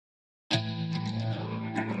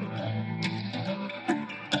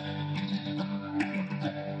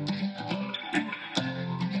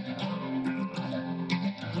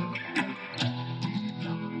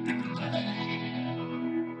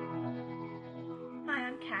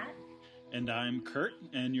Kat. And I'm Kurt,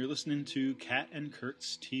 and you're listening to Kat and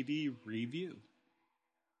Kurt's TV Review.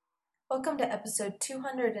 Welcome to episode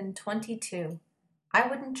 222. I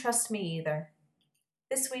Wouldn't Trust Me Either.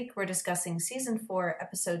 This week we're discussing Season 4,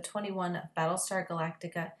 Episode 21 of Battlestar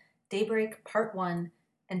Galactica, Daybreak Part 1,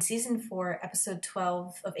 and Season 4, Episode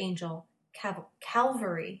 12 of Angel,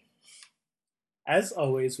 Calvary. As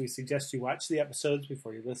always, we suggest you watch the episodes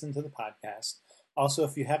before you listen to the podcast. Also,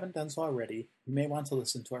 if you haven't done so already, you may want to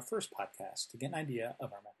listen to our first podcast to get an idea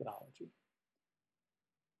of our methodology.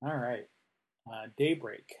 All right.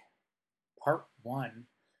 Daybreak, Part 1.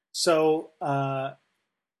 So,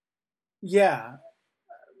 yeah,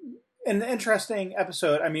 an interesting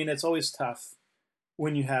episode. I mean, it's always tough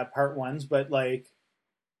when you have Part 1s, but, like,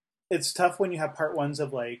 it's tough when you have Part 1s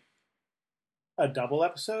of, like, a double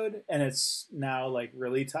episode, and it's now, like,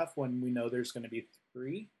 really tough when we know there's going to be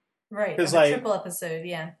 3. Right, because like a triple episode,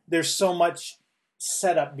 yeah. There's so much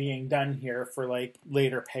setup being done here for like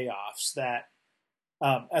later payoffs that,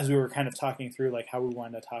 as we were kind of talking through like how we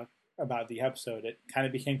wanted to talk about the episode, it kind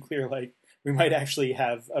of became clear like we might actually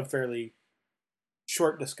have a fairly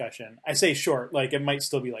short discussion. I say short, like it might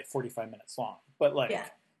still be like 45 minutes long, but like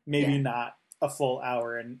maybe not a full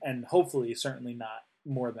hour, and hopefully certainly not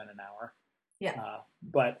more than an hour. Yeah.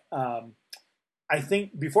 But I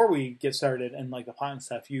think before we get started and like the plot and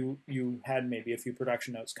stuff, you had maybe a few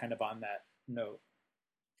production notes kind of on that note.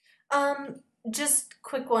 Just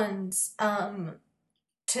quick ones.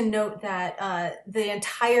 To note that the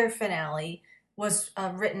entire finale was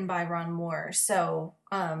written by Ron Moore. So,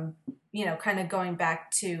 kind of going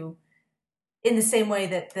back to, in the same way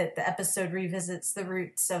that the episode revisits the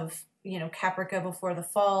roots of, Caprica before the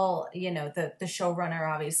fall, the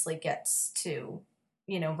showrunner obviously gets to,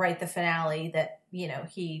 write the finale that,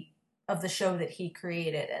 of the show that he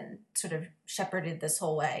created and sort of shepherded this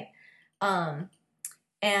whole way.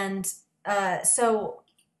 So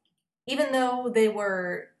even though they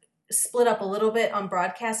were split up a little bit on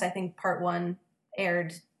broadcast, I think part 1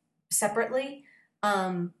 aired separately.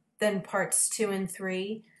 Then parts 2 and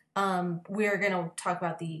 3, we're going to talk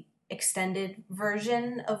about the extended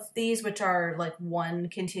version of these, which are like one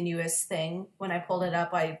continuous thing. When I pulled it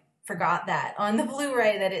up, I forgot that on the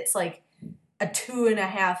Blu-ray that it's like a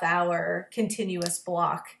 2.5 hour continuous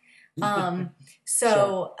block. Sure.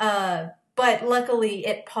 But luckily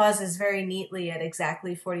it pauses very neatly at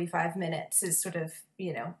exactly 45 minutes is sort of,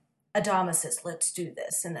 Adama says, let's do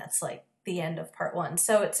this. And that's like the end of part 1.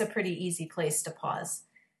 So it's a pretty easy place to pause.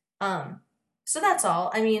 So that's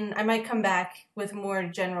all. I mean, I might come back with more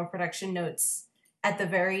general production notes at the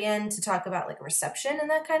very end to talk about like reception and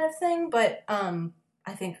that kind of thing. But,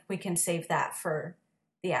 I think we can save that for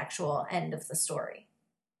the actual end of the story.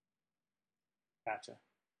 Gotcha.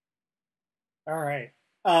 All right.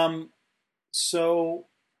 So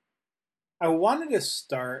I wanted to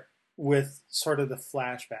start with sort of the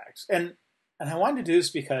flashbacks. And I wanted to do this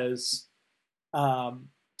because I'll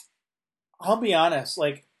be honest,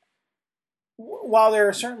 like while there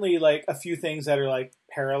are certainly like a few things that are like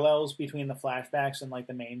parallels between the flashbacks and like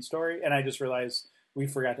the main story, and I just realized we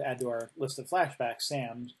forgot to add to our list of flashbacks,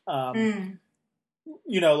 Sam's.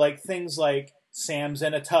 Like things like Sam's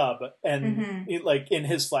in a tub, and like in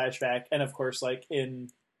his flashback, and of course, like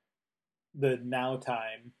in the now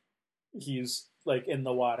time, he's like in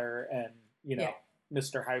the water, and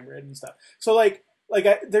Mr. Hybrid and stuff. So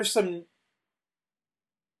there's some.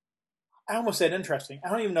 I almost said interesting. I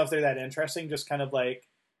don't even know if they're that interesting. Just kind of like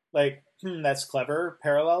that's clever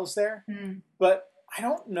parallels there. But I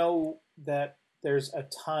don't know that there's a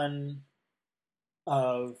ton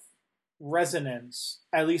of resonance,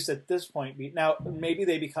 at least at this point. Now, maybe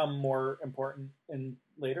they become more important in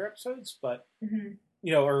later episodes, but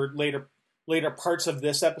or later parts of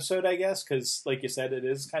this episode, I guess, because like you said, it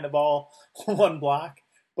is kind of all one block.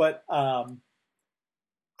 But I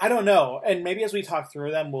don't know, and maybe as we talk through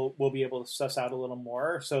them, we'll be able to suss out a little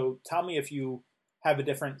more. So tell me if you have a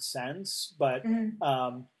different sense, but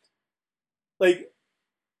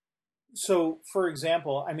So, for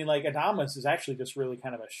example, I mean, like, Adamas is actually just really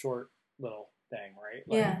kind of a short little thing, right?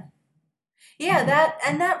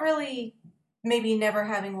 That really, maybe never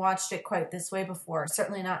having watched it quite this way before,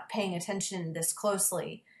 certainly not paying attention this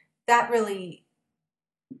closely, that really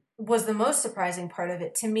was the most surprising part of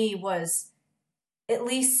it to me was, at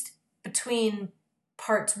least between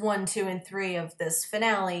parts 1, 2, and 3 of this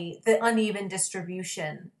finale, the uneven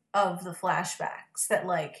distribution of the flashbacks that,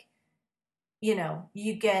 like, you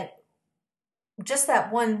get just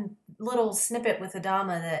that one little snippet with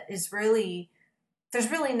Adama that is really, there's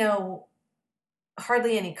really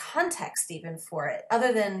hardly any context even for it,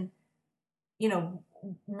 other than,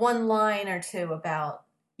 one line or two about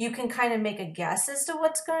you can kind of make a guess as to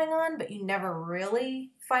what's going on, but you never really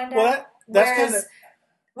find Well, out. that's kind of...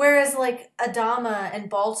 Whereas, like, Adama and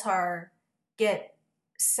Baltar get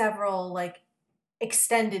several, like,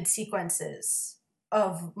 extended sequences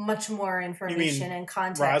of much more information and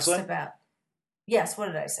context Roslin? about... Yes, what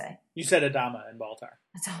did I say? You said Adama and Baltar.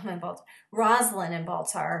 Adama and Baltar. Roslin and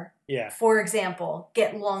Baltar, yeah, for example,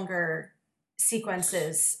 get longer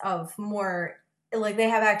sequences of more... Like, they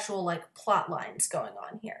have actual, like, plot lines going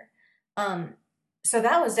on here. So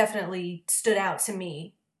that was definitely stood out to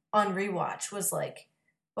me on rewatch, was like,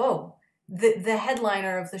 oh, the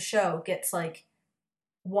headliner of the show gets, like,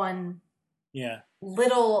 one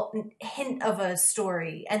little hint of a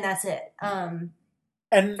story, and that's it. And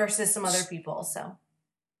versus some other people,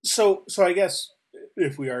 So I guess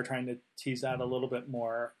if we are trying to tease out a little bit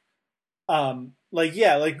more,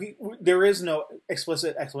 there is no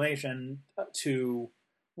explicit explanation to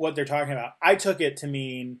what they're talking about. I took it to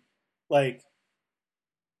mean, like,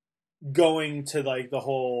 going to, like, the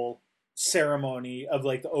whole ceremony of,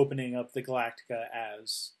 like, the opening of the Galactica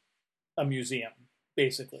as a museum,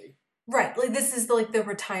 basically. Right. Like, this is, like, the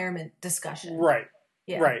retirement discussion. Right.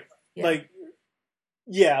 Yeah. Right.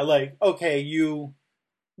 Yeah. Like, okay, you're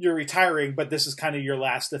retiring, but this is kind of your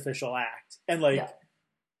last official act. And, like,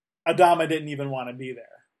 Adama didn't even want to be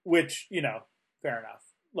there, which, fair enough.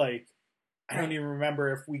 Like, I don't even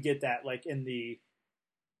remember if we get that, like, in the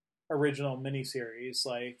original miniseries,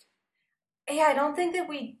 like... Yeah, I don't think that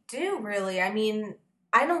we do, really. I mean,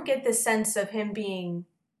 I don't get the sense of him being...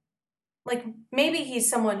 Like, maybe he's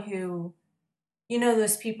someone who...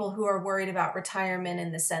 those people who are worried about retirement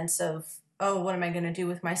in the sense of, oh, what am I going to do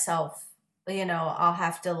with myself? I'll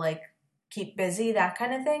have to, like, keep busy, that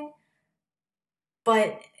kind of thing.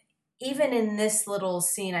 But even in this little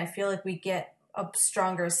scene, I feel like we get a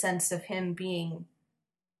stronger sense of him being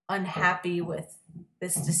unhappy with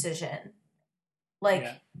this decision.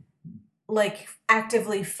 Like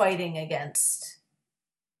actively fighting against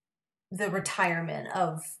the retirement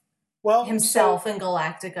of himself and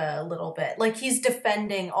Galactica a little bit. Like, he's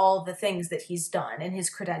defending all the things that he's done and his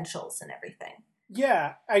credentials and everything.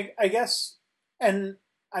 Yeah, I guess, and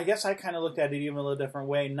I guess I kind of looked at it even a little different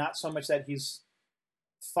way. Not so much that he's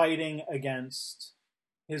fighting against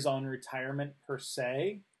his own retirement per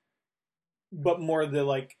se, but more the,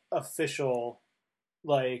 like, official,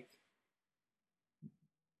 like,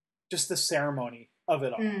 just the ceremony of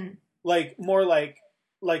it all. Like, more like,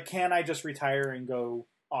 can I just retire and go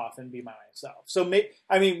off and be myself? So,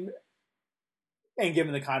 and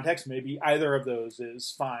given the context, maybe either of those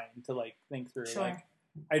is fine to, like, think through. Sure. Like,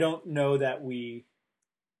 I don't know that we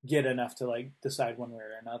get enough to, like, decide one way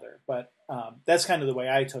or another, but that's kind of the way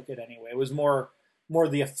I took it anyway. It was more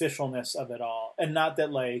the officialness of it all, and not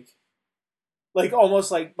that, like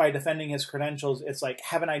almost like by defending his credentials, it's like,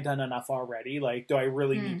 haven't I done enough already? Like, do I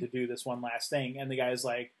really need to do this one last thing? And the guy's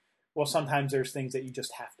like, well, sometimes there's things that you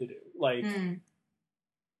just have to do. Like,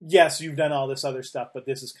 yes, you've done all this other stuff, but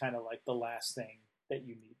this is kind of like the last thing that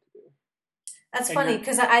you need to do. That's funny,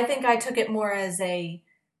 because I think I took it more as a,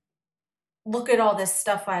 look at all this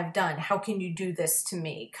stuff I've done, how can you do this to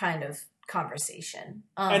me kind of conversation.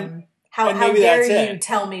 How dare you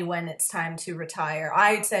tell me when it's time to retire?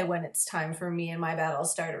 I'd say when it's time for me and my battle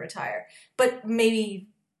star to retire. But maybe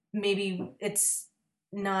it's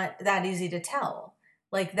not that easy to tell.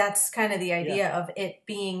 Like, that's kind of the idea of it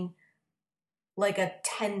being like a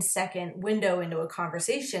 10-second window into a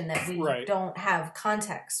conversation that we don't have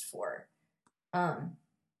context for.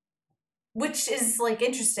 Which is, like,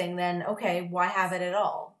 interesting then. Okay, why have it at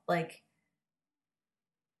all? Like,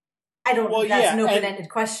 I don't. That's an open-ended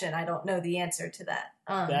question. I don't know the answer to that.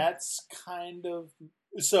 That's kind of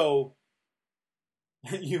so.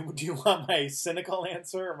 Do you want my cynical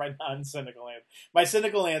answer or my non-cynical answer? My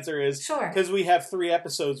cynical answer is because we have 3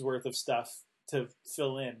 episodes worth of stuff to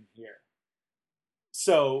fill in here.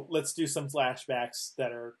 So let's do some flashbacks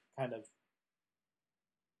that are kind of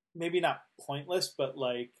maybe not pointless, but,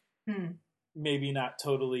 like, maybe not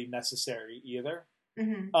totally necessary either.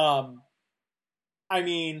 Mm-hmm. I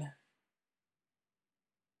mean,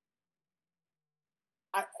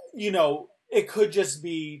 it could just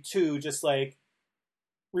be too, just like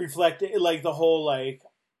reflecting, like, the whole, like,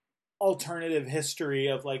 alternative history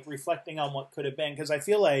of, like, reflecting on what could have been. Because I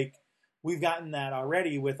feel like we've gotten that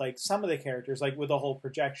already with, like, some of the characters, like with the whole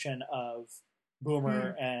projection of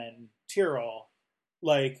Boomer and Tyrol.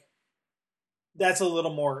 Like, that's a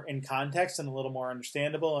little more in context and a little more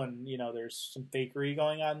understandable, and there's some fakery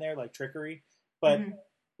going on there, like trickery, but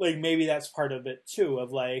like, maybe that's part of it too,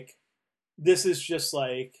 of, like, this is just,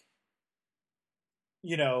 like,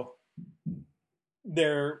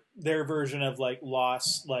 their version of like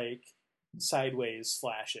Lost, like sideways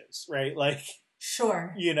flashes, right? Like,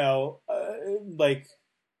 sure, like,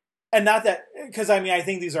 and not that, because I mean I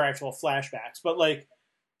think these are actual flashbacks, but like,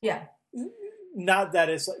 yeah, not that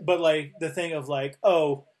it's, but like the thing of like,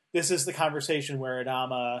 oh, this is the conversation where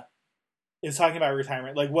Adama is talking about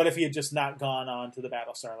retirement. Like, what if he had just not gone on to the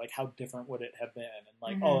Battlestar? Like, how different would it have been? And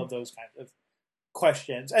like all of those kinds of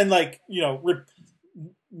questions, and like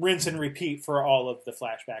rinse and repeat for all of the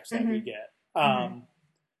flashbacks that we get.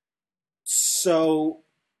 So,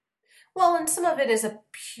 well, and some of it is a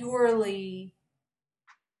purely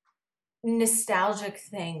nostalgic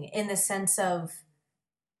thing in the sense of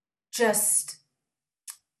just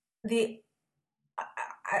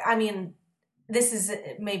I mean, this is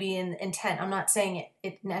maybe in intent. I'm not saying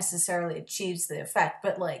it necessarily achieves the effect,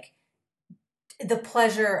 but like the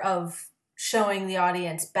pleasure of showing the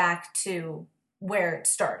audience back to where it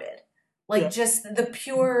started. Like just the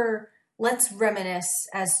pure, let's reminisce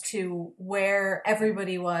as to where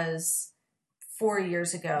everybody was 4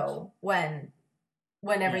 years ago when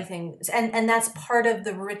everything, and that's part of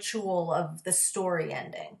the ritual of the story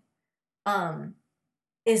ending,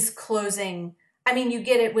 is closing. I mean, you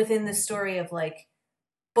get it within the story of like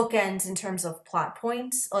bookends in terms of plot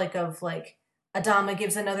points, like of like Adama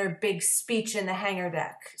gives another big speech in the hangar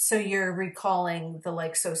deck, so you're recalling the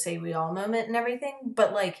like "so say we all" moment and everything.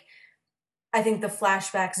 But like, I think the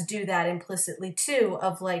flashbacks do that implicitly too,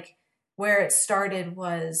 of like where it started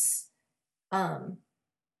was,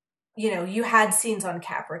 you had scenes on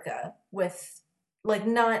Caprica with like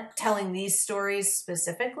not telling these stories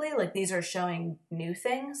specifically, like these are showing new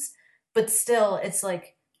things, but still it's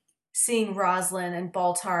like seeing Roslin and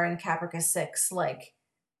Baltar and Caprica 6 like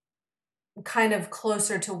kind of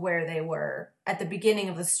closer to where they were at the beginning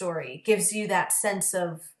of the story gives you that sense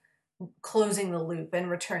of closing the loop and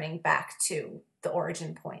returning back to the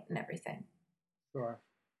origin point and everything. Sure.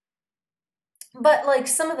 But like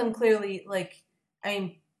some of them clearly, like, I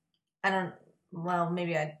mean,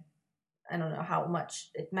 maybe I don't know how much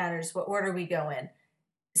it matters what order we go in.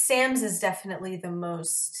 Sam's is definitely the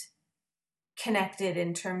most connected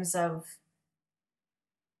in terms of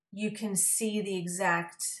you can see the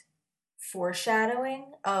exact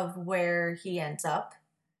foreshadowing of where he ends up.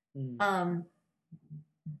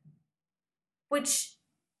 Which,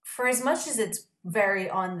 for as much as it's very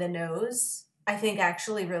on the nose, I think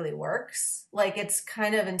actually really works. Like, it's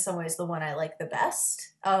kind of in some ways the one I like the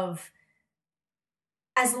best, of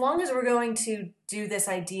as long as we're going to do this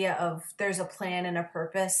idea of there's a plan and a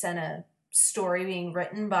purpose and a story being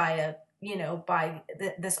written by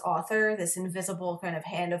this author, this invisible kind of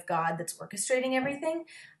hand of God that's orchestrating everything,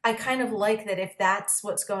 I kind of like that if that's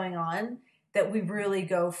what's going on, that we really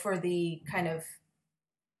go for the kind of,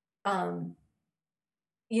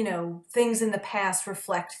 things in the past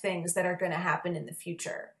reflect things that are going to happen in the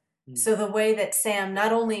future. So the way that Sam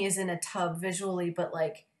not only is in a tub visually, but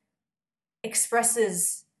like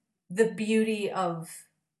expresses the beauty of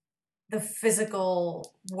the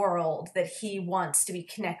physical world that he wants to be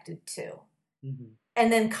connected to.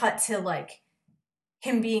 And then cut to like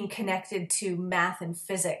him being connected to math and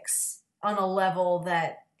physics on a level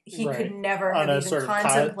that he could never have even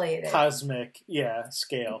contemplated. Cosmic,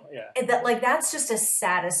 scale, And that's just a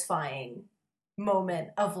satisfying moment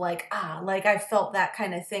of like I felt that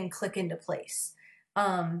kind of thing click into place.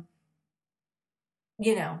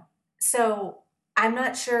 So I'm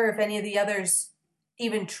not sure if any of the others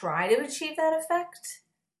even try to achieve that effect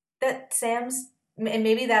that Sam's, and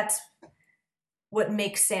maybe that's what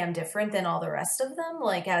makes Sam different than all the rest of them,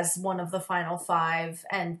 like as one of the final five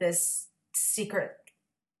and this secret,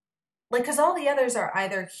 like, because all the others are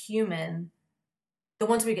either human, the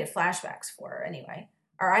ones we get flashbacks for anyway,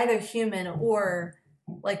 are either human or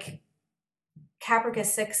like Caprica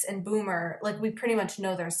 6 and Boomer, like we pretty much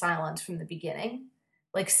know they're silent from the beginning.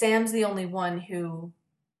 Like Sam's the only one who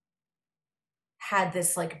had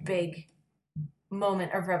this like big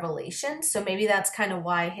moment of revelation. So maybe that's kind of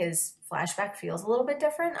why his flashback feels a little bit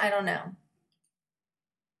different. I don't know.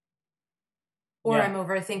 Or I'm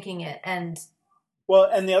overthinking it. And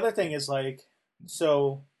the other thing is like,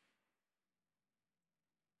 so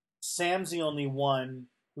Sam's the only one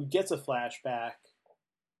who gets a flashback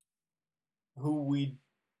who we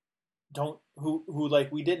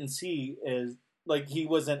didn't see is like, he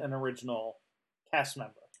wasn't an original cast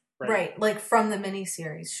member. Right, like from the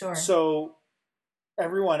miniseries, sure. So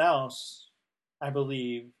everyone else, I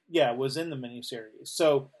believe, was in the miniseries.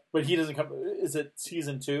 So, but he doesn't come. Is it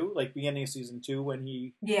season 2, like beginning of season 2, when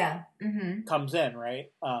he comes in,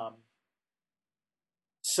 right?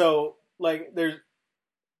 So like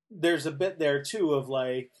there's a bit there too of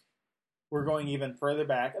like, we're going even further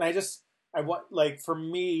back. And I want, like, for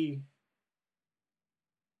me,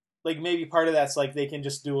 like, maybe part of that's, like, they can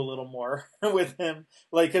just do a little more with him.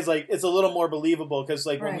 Like, because, like, it's a little more believable. Because,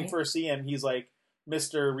 like, when we first see him, he's, like,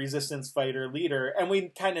 Mr. Resistance Fighter leader. And we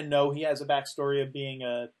kind of know he has a backstory of being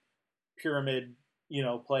a pyramid,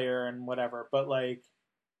 player and whatever. But, like,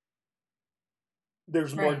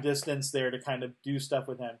 there's more distance there to kind of do stuff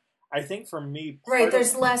with him. I think for me...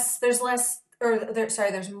 there's more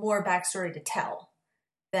backstory to tell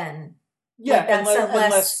than... Yeah, and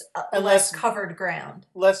less covered ground.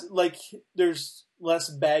 Less, like, there's less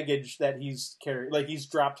baggage that he's carried. Like, he's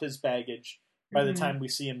dropped his baggage by the time we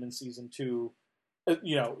see him in season 2.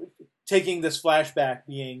 Taking this flashback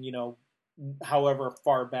being, however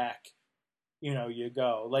far back, you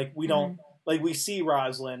go. Like, we don't, like, we see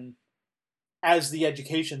Roslin as the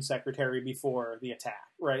education secretary before the attack,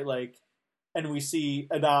 right? Like, and we see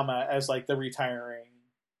Adama as, like, the retiring,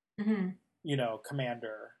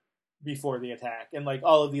 commander before the attack, and, like,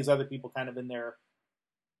 all of these other people kind of in their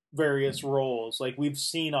various roles. Like, we've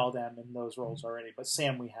seen all them in those roles already, but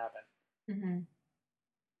Sam we haven't.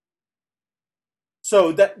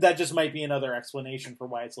 So that just might be another explanation for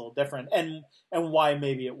why it's a little different, and why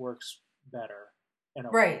maybe it works better.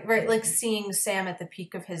 Right. Like, seeing Sam at the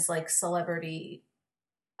peak of his, like, celebrity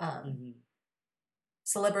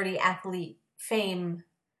athlete fame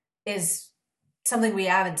is something we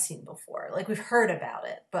haven't seen before. Like, we've heard about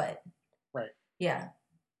it, but yeah.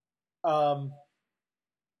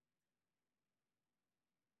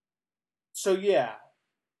 So yeah.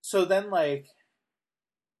 So then, like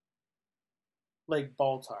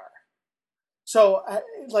Baltar. So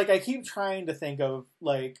I keep trying to think of,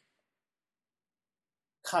 like,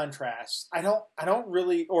 contrasts. I don't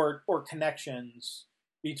really, or connections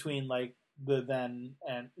between, like, the then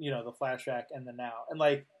and, the flashback and the now. And,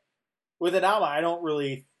 like, with Adama, I don't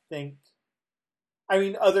really think, I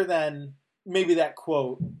mean, other than maybe that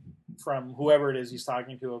quote from whoever it is he's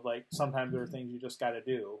talking to of, like, sometimes there are things you just got to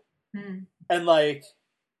do. And, like,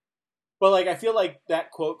 but, like, I feel like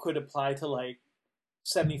that quote could apply to, like,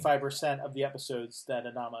 75% of the episodes that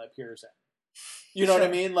Adama appears in. You know what I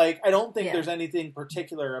mean? Like, I don't think there's anything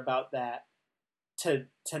particular about that to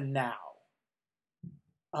now.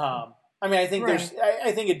 I mean, I think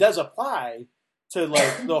I think it does apply to,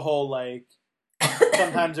 like, the whole, like,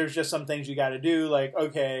 sometimes there's just some things you got to do. Like,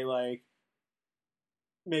 okay, like,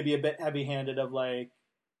 maybe a bit heavy-handed of, like,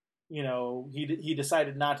 he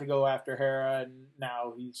decided not to go after Hera, and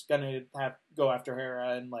now he's gonna go after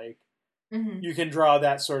Hera, and, like, you can draw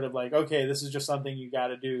that sort of, like, okay, this is just something you got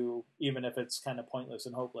to do, even if it's kind of pointless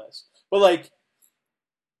and hopeless. But, like,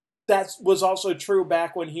 that was also true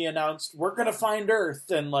back when he announced, we're gonna find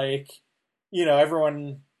Earth, and, like,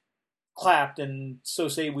 everyone clapped, and so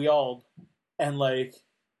say we all, and, like,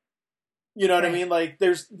 you know what I mean? Like,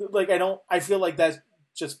 there's, like, I feel like that's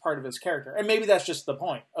just part of his character, and maybe that's just the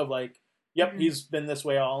point of, like, yep, he's been this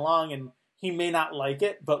way all along, and he may not like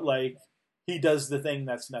it, but, like, he does the thing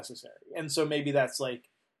that's necessary. And so maybe that's, like,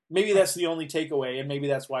 maybe that's the only takeaway, and maybe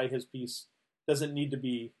that's why his piece doesn't need to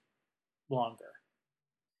be longer.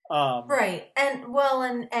 Right. And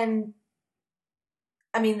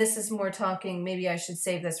I mean, this is more talking, maybe I should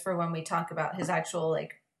save this for when we talk about his actual,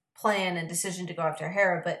 like, plan and decision to go after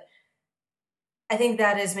Hera, but I think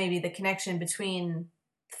that is maybe the connection between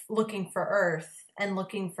looking for Earth and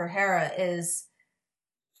looking for Hera is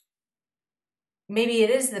maybe it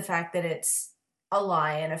is the fact that it's a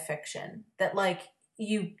lie and a fiction, that, like,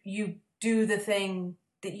 you do the thing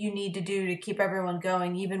that you need to do to keep everyone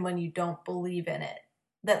going even when you don't believe in it,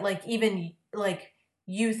 that, like, even, like,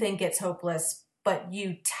 you think it's hopeless but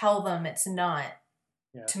you tell them it's not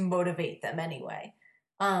to motivate them anyway.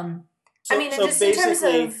 I mean, so just in terms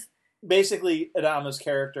of basically Adama's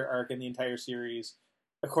character arc in the entire series,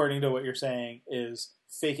 according to what you're saying, is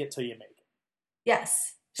fake it till you make it.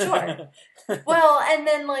 Yes. Sure. Well, and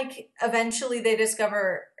then, like, eventually they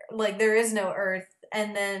discover, like, there is no Earth,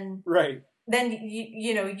 and then then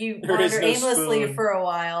you wander aimlessly for a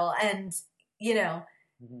while, and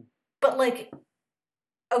but, like,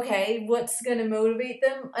 okay, what's going to motivate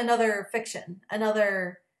them? Another fiction,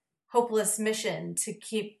 another hopeless mission to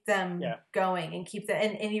keep them going and keep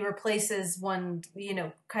and he replaces one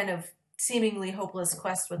kind of seemingly hopeless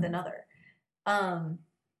quest with another.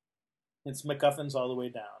 It's MacGuffins all the way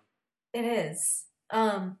down. It is.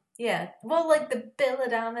 Yeah. Well, like, the Bill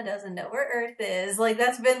Adama doesn't know where Earth is. Like,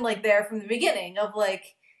 that's been, like, there from the beginning of,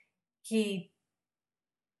 like, he's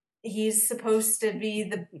supposed to be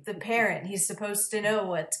the parent. He's supposed to know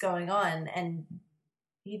what's going on, and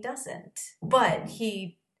he doesn't. But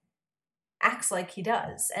he acts like he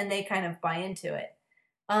does, and they kind of buy into it.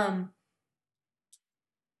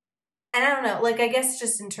 And I don't know, like, I guess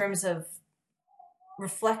just in terms of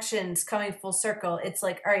reflections coming full circle, it's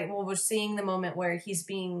like, all right, well, we're seeing the moment where he's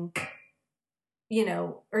being,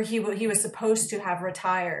 or he was supposed to have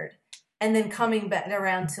retired, and then coming back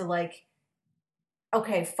around to like,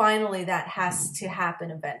 okay, finally that has to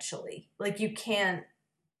happen eventually. Like, you can't,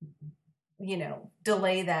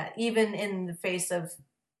 delay that, even in the face of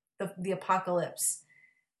the apocalypse.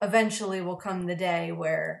 Eventually will come the day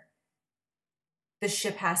where the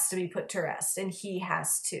ship has to be put to rest and he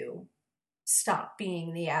has to stop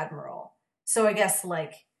being the admiral. So I guess,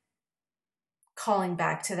 like, calling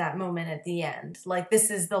back to that moment at the end, like, this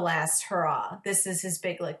is the last hurrah. This is his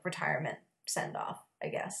big, like, retirement send off, I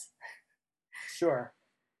guess. Sure.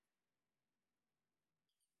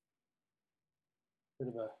 Bit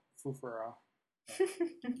of a foofera.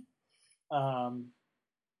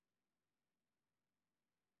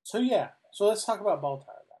 So yeah, so let's talk about Baltar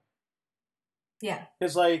then. Yeah.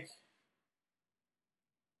 Because, like,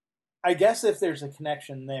 I guess if there's a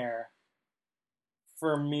connection there,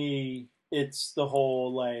 for me, it's the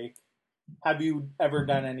whole, like, have you ever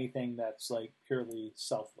done anything that's, like, purely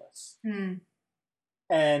selfless?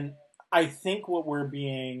 And I think what we're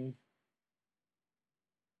being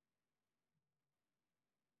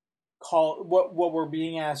what we're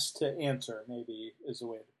being asked to answer, maybe is a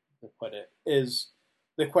way to put it, is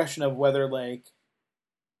the question of whether, like,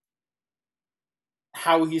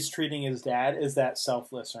 how he's treating his dad, is that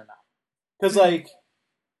selfless or not? Because, like,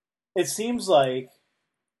 it seems like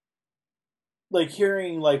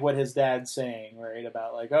hearing, like, what his dad's saying, right,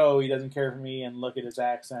 about, like, oh, he doesn't care for me, and look at his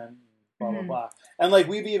accent, blah blah blah, and, like,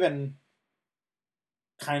 we've even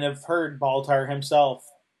kind of heard Baltar himself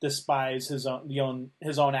despise his own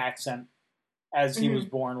accent as he was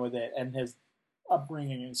born with it and his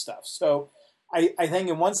upbringing and stuff. So I think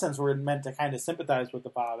in one sense we're meant to kind of sympathize with the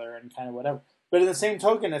father and kind of whatever. But in the same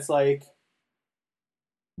token, it's like,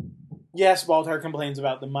 yes, Baltar complains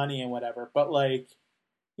about the money and whatever, but, like,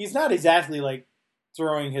 he's not exactly, like,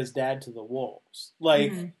 throwing his dad to the wolves.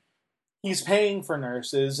 Like, he's paying for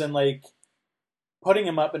nurses and, like, putting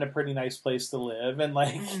him up in a pretty nice place to live. And,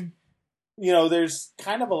 like, there's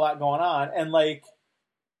kind of a lot going on. And, like,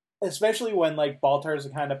 especially when, like, Baltar's the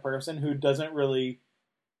kind of person who doesn't really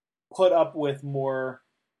put up with more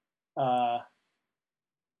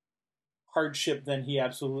hardship than he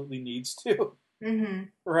absolutely needs to.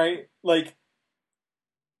 Right? Like,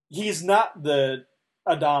 he's not the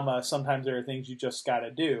Adama, sometimes there are things you just gotta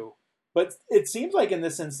do. But it seems like in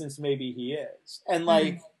this instance, maybe he is. And,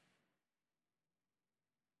 like,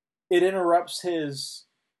 it interrupts his,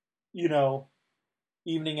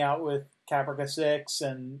 evening out with Caprica 6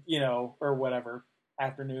 and, or whatever,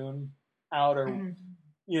 afternoon out or,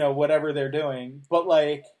 whatever they're doing. But,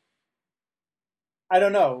 like, I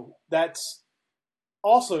don't know. That's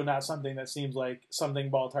also not something that seems like something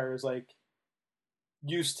Baltar is, like,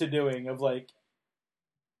 used to doing, of, like,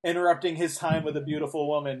 interrupting his time with a beautiful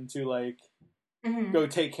woman to, like, go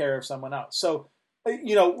take care of someone else. So, I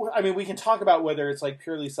mean, we can talk about whether it's, like,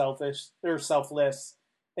 purely selfish or selfless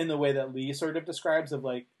in the way that Lee sort of describes, of,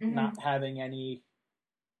 like, not having any,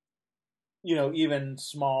 even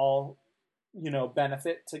small,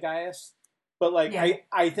 benefit to Gaius. But, like, yeah.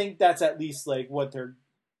 I think that's at least, like, what they're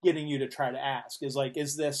getting you to try to ask is, like,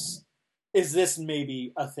 is this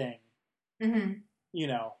maybe a thing,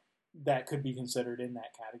 that could be considered in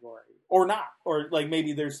that category or not, or, like,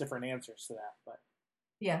 maybe there's different answers to that, but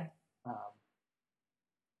yeah.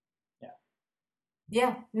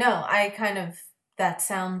 No, I kind of, that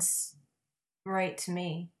sounds right to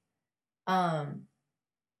me. And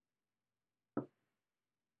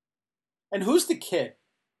who's the kid?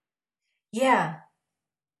 Yeah.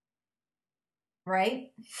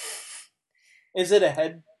 Right? Is it a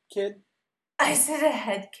head kid? I said a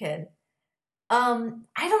head kid. I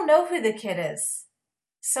don't know who the kid is.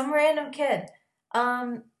 Some random kid.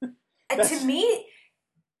 To me,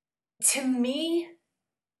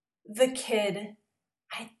 the kid,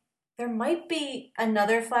 there might be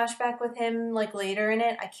another flashback with him, like, later in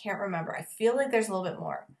it. I can't remember. I feel like there's a little bit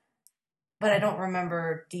more, but I don't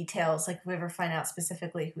remember details, like, if we ever find out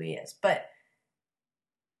specifically who he is. But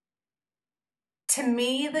to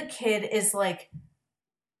me, the kid is, like,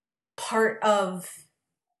 part of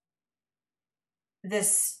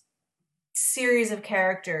this series of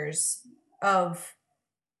characters of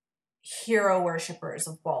hero worshippers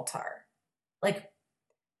of Baltar, like,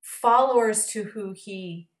 followers to who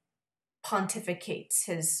he pontificates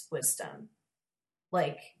his wisdom.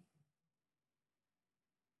 Like,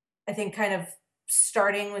 I think kind of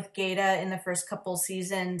starting with Gaeta in the first couple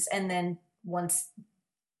seasons, and then once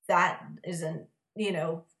that isn't,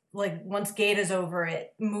 like once Gaeta's over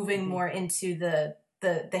it, moving more into the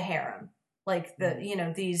harem, like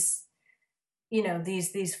these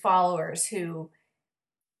followers who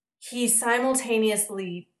he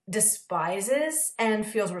simultaneously despises and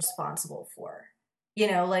feels responsible for.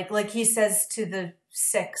 Like he says to the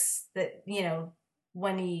six that,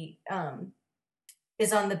 when he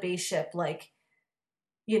is on the base ship, like,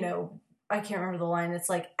 I can't remember the line. It's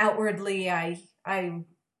like, outwardly I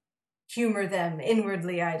humor them,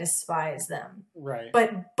 inwardly I despise them. Right.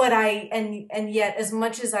 But I and yet, as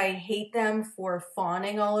much as I hate them for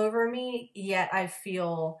fawning all over me, yet I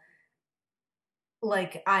feel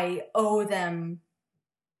like I owe them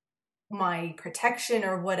my protection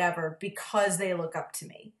or whatever because they look up to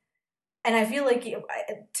me. And I feel like,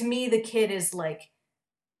 to me, the kid is like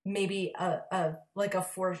maybe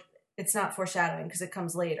it's not foreshadowing because it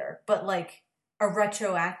comes later, but like a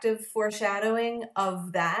retroactive foreshadowing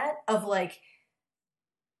of that, of like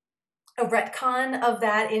a retcon of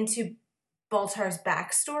that into Baltar's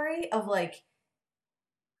backstory of like,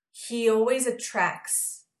 he always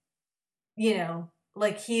attracts,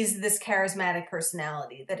 like he's this charismatic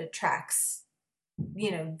personality that attracts,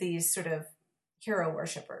 these sort of hero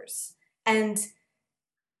worshippers. And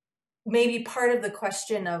maybe part of the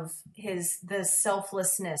question of the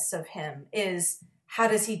selflessness of him is, how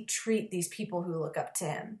does he treat these people who look up to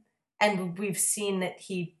him? And we've seen that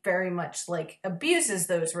he very much like abuses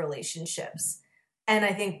those relationships. And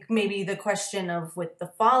I think maybe the question of, with the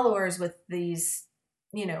followers, with these,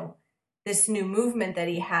 this new movement that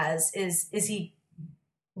he has, is he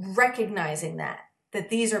recognizing that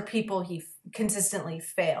these are people he consistently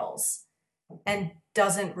fails and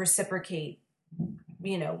doesn't reciprocate,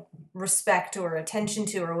 respect or attention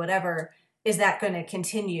to or whatever? Is that going to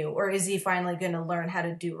continue, or is he finally going to learn how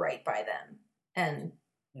to do right by them and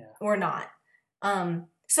or not?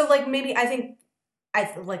 So like, maybe I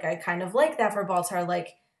kind of like that for Baltar.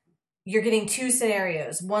 Like, you're getting two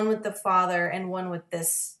scenarios, one with the father and one with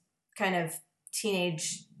this kind of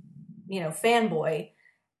teenage, fanboy.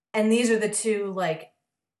 And these are the two like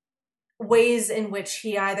ways in which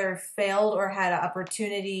he either failed or had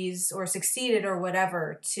opportunities or succeeded or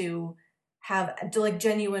whatever to have like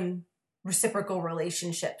genuine reciprocal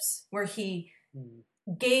relationships where he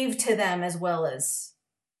gave to them as well as,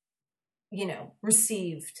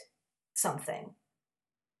 received something.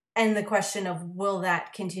 And the question of, will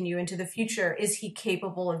that continue into the future? Is he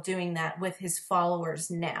capable of doing that with his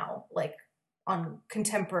followers now, like on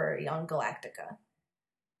Galactica?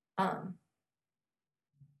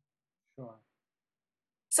 Sure.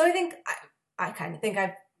 So I think I kind of think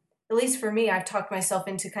at least for me, I've talked myself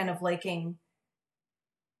into kind of liking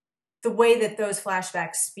the way that those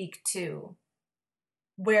flashbacks speak to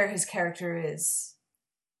where his character is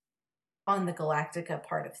on the Galactica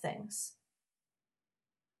part of things.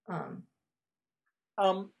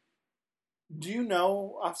 Do you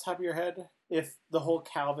know off the top of your head if the whole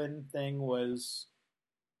Calvin thing was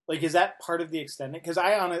like, is that part of the extended? Because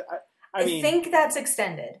I mean, think that's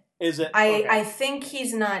extended. Is it? Okay. I think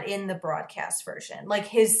he's not in the broadcast version. Like,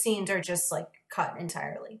 his scenes are just like cut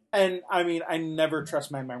entirely. And I mean, I never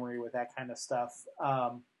trust my memory with that kind of stuff.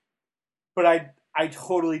 But I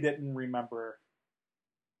totally didn't remember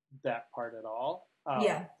that part at all.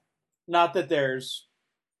 Yeah. Not that there's,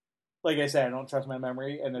 like I said, I don't trust my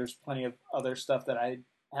memory, and there's plenty of other stuff that I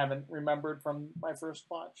haven't remembered from my first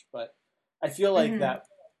watch. But I feel like that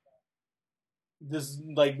this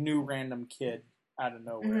like new random kid out of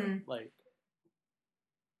nowhere, like,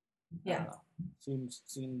 seems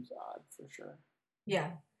odd for sure.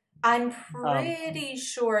 Yeah, I'm pretty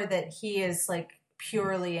sure that he is like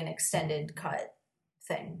purely an extended cut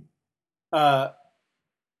thing.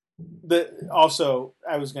 Also,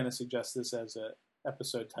 I was going to suggest this as a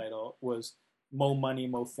episode title, was "Mo Money,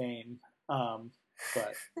 Mo Fame,"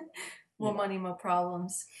 but more money, more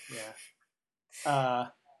problems. Yeah.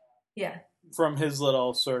 Yeah. From his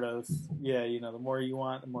little sort of, the more you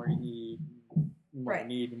want, the more you need. The more you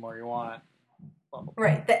need, the more you want.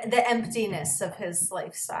 Right. The emptiness of his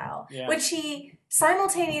lifestyle, which he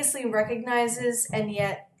simultaneously recognizes and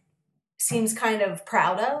yet seems kind of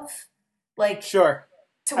proud of. Like, sure.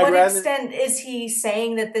 To what extent is he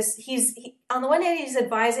saying that he's on the one hand, he's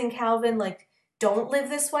advising Calvin, like, don't live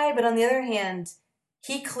this way. But on the other hand,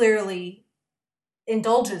 he clearly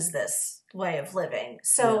indulges this way of living.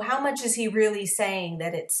 So how much is he really saying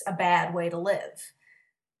that it's a bad way to live?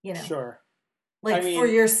 Sure. Like, for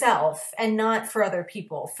yourself and not for other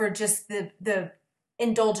people, for just the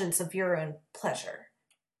indulgence of your own pleasure.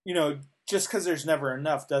 Just because there's never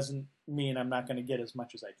enough doesn't mean I'm not going to get as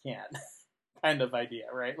much as I can. Kind of idea,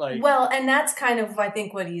 right? Like, well, and that's kind of, I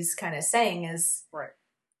think, what he's kind of saying is, right.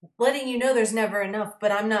 letting you know there's never enough,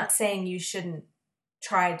 but I'm not saying you shouldn't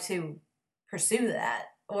try to pursue that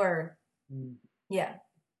or yeah.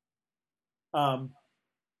 And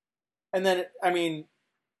then, I mean,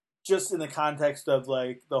 just in the context of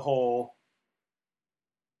like the whole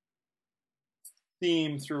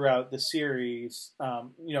theme throughout the series,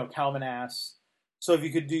 Calvin asks, so if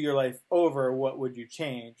you could do your life over, what would you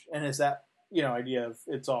change? And is that, idea of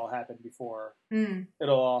it's all happened before,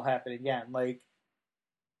 it'll all happen again. Like,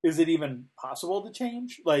 is it even possible to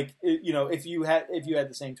change? Like, if you had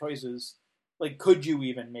the same choices, like, could you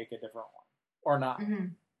even make a different one or not? Mm-hmm.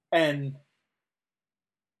 And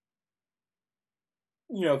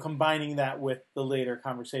combining that with the later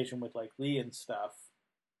conversation with like Lee and stuff,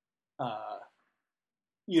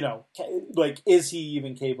 like, is he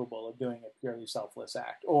even capable of doing a purely selfless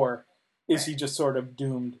act, or is he just sort of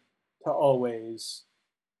doomed to always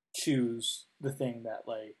choose the thing that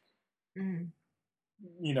like,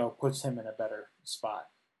 puts him in a better spot?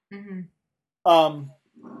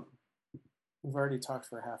 We've already talked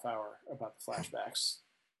for a half hour about the flashbacks,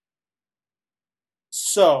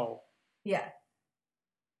 so yeah.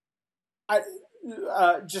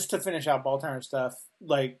 Just to finish out Baltar stuff,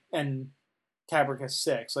 like, and Caprica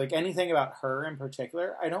 6, like, anything about her in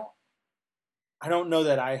particular, I don't know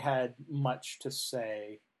that I had much to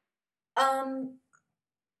say.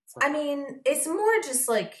 I mean, it's more just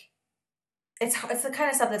like it's the kind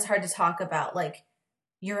of stuff that's hard to talk about, like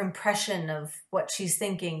your impression of what she's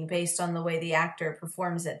thinking based on the way the actor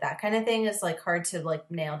performs it. That kind of thing is like hard to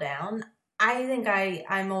like nail down. I think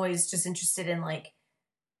I'm always just interested in like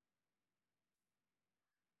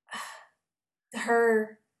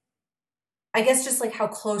her, I guess, just like how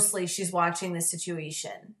closely she's watching the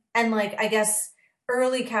situation. And like, I guess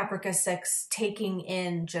early Caprica 6 taking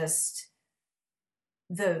in just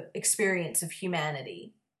the experience of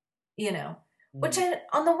humanity, which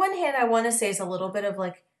on the one hand, I want to say is a little bit of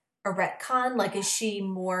like a retcon. Like, is she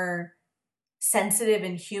more sensitive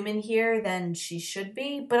and human here than she should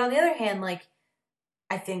be? But on the other hand, like,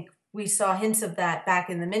 I think we saw hints of that back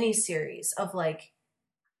in the miniseries of like,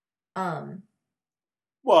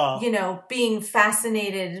 being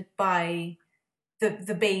fascinated by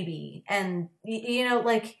the baby and,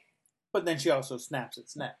 like. But then she also snaps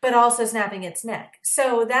its neck. But also snapping its neck.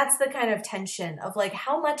 So that's the kind of tension of like,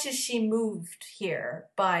 how much is she moved here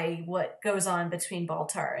by what goes on between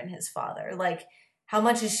Baltar and his father? Like, how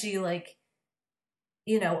much is she like,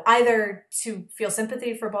 either to feel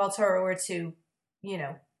sympathy for Baltar or to,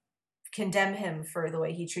 condemn him for the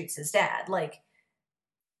way he treats his dad? Like,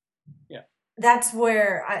 yeah. That's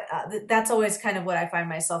where that's always kind of what I find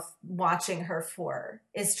myself watching her for,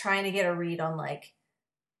 is trying to get a read on like,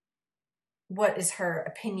 what is her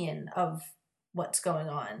opinion of what's going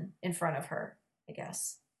on in front of her, I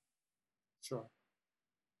guess. Sure.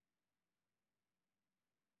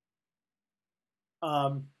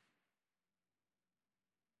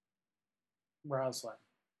 Rosalind.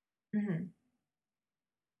 Mm-hmm.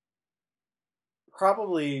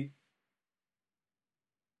 Probably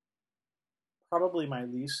my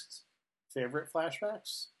least favorite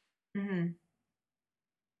flashbacks. Mm-hmm.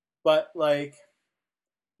 But like,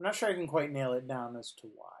 I'm not sure I can quite nail it down as to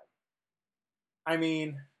why. I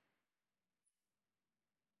mean,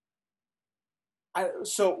 I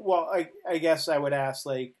guess I would ask,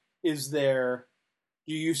 like, do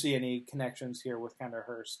you see any connections here with kind of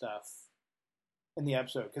her stuff in the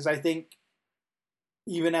episode? Because I think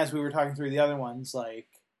even as we were talking through the other ones, like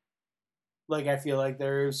I feel like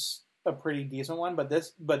there's a pretty decent one, but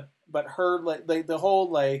her, like the whole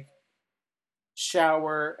like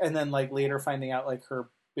shower and then like later finding out like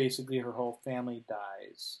basically her whole family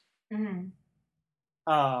dies. Mm-hmm.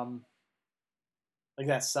 Like,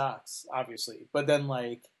 that sucks, obviously, but then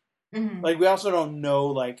like, mm-hmm. like we also don't know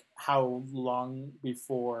like how long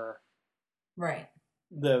before right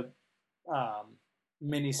the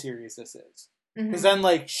miniseries this is, because then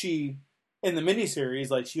like she in the miniseries,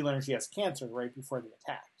 like, she learns she has cancer right before the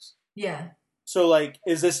attacks. Yeah. So like,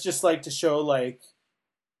 is this just like to show like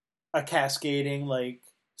a cascading like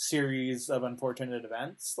series of unfortunate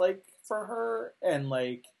events like for her, and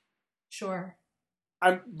like, sure,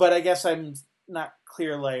 but I guess I'm not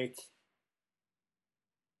clear, like,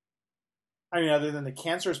 I mean, other than the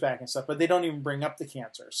cancer's back and stuff, but they don't even bring up the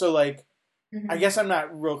cancer. So like, I guess I'm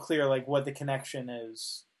not real clear like what the connection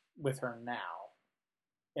is with her now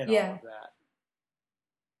and all of that.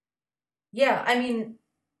 Yeah, I mean,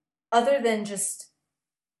 other than just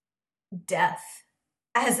death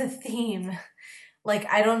as a theme, like,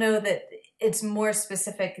 I don't know that it's more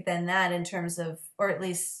specific than that in terms of, or at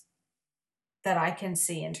least that I can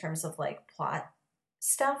see in terms of like plot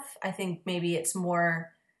stuff. I think maybe it's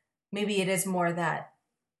more maybe it is more that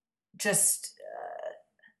just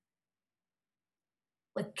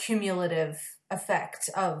like cumulative effect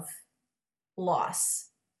of loss.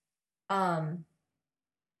 I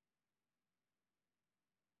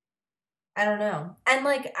don't know. And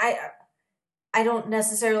like I don't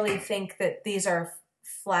necessarily think that these are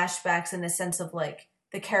flashbacks in the sense of like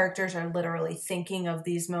the characters are literally thinking of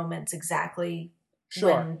these moments exactly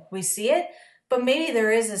when we see it, but maybe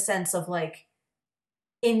there is a sense of like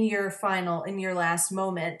in your last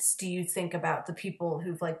moments, do you think about the people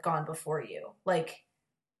who've like gone before you? Like,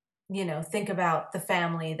 you know, think about the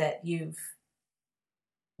family that you've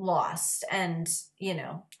lost and, you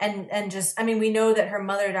know, and just, I mean, we know that her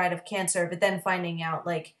mother died of cancer, but then finding out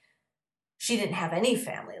like she didn't have any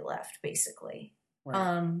family left basically.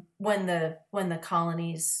 Right. When the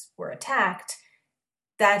colonies were attacked,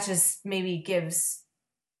 that just maybe gives,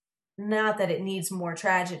 not that it needs more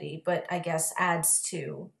tragedy, but I guess adds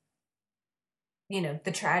to, you know,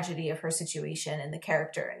 the tragedy of her situation and the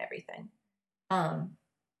character and everything. And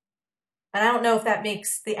I don't know if that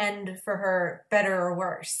makes the end for her better or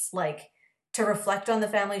worse, like to reflect on the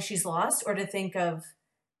family she's lost or to think of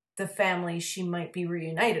the family she might be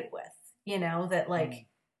reunited with, you know, that like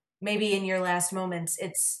maybe in your last moments,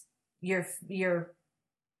 it's your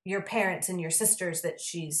parents and your sisters that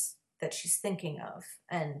she's thinking of.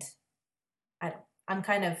 And I'm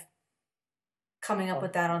kind of coming up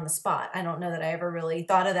with that on the spot. I don't know that I ever really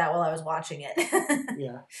thought of that while I was watching it.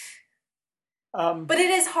 Yeah. But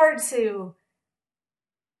it is hard to,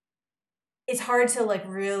 like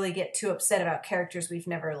really get too upset about characters we've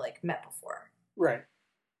never like met before. Right.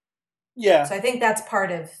 Yeah. So I think that's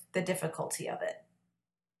part of the difficulty of it.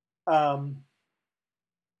 And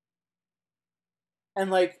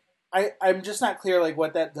like, I'm just not clear like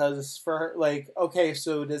what that does for her. Like, okay,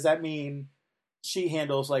 so does that mean she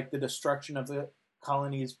handles like the destruction of the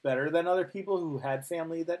colonies better than other people who had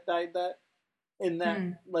family that died in that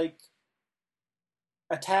like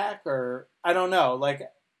attack? Or I don't know. Like,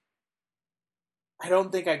 I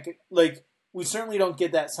don't think I could, like, we certainly don't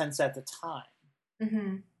get that sense at the time.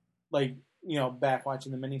 Mm-hmm. Like, you know, back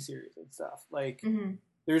watching the miniseries and stuff. Like,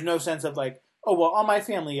 there's no sense of like, oh, well, all my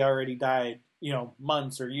family already died, you know,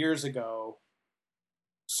 months or years ago.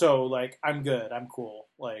 So, like, I'm good. I'm cool.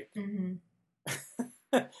 Like,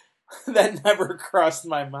 that never crossed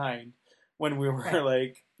my mind when we were,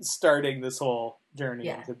 like, starting this whole journey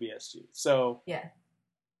into BSG. So,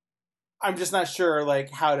 I'm just not sure,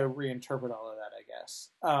 like, how to reinterpret all of that, I guess.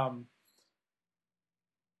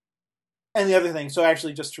 And the other thing, so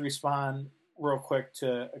actually just to respond real quick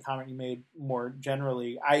to a comment you made more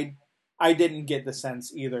generally, I didn't get the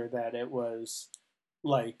sense either that it was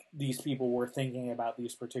like these people were thinking about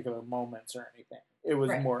these particular moments or anything. It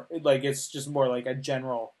was more like it's just more like a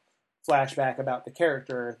general flashback about the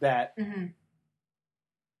character that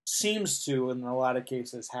seems to, in a lot of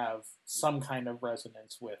cases, have some kind of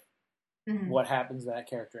resonance with what happens to that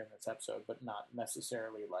character in this episode, but not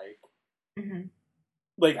necessarily like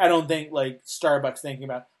like I don't think like Starbucks thinking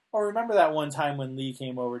about, oh, remember that one time when Lee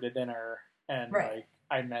came over to dinner and like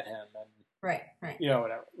I met him and you know,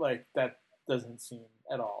 whatever. Like that doesn't seem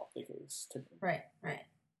at all the case to me. Right.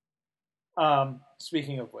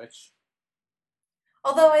 Speaking of which,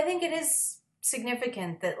 although I think it is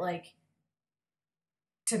significant that like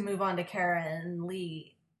to move on to Kara and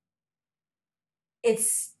Lee,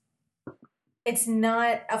 it's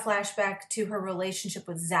not a flashback to her relationship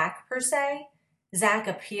with Zach per se. Zach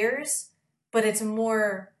appears, but it's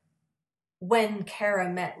more when Kara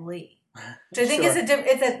met Lee. Which I think is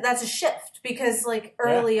that's a shift because like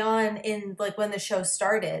early on in like when the show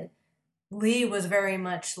started, Lee was very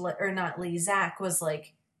much or not Lee, Zach was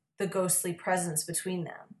like the ghostly presence between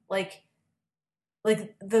them. Like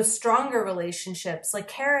the stronger relationships, like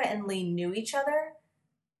Kara and Lee knew each other,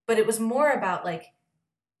 but it was more about like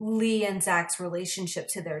Lee and Zach's relationship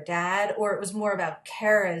to their dad, or it was more about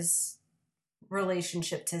Kara's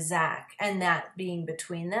relationship to Zach and that being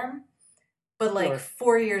between them. But like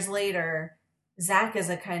 4 years later, Zach is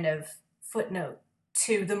a kind of footnote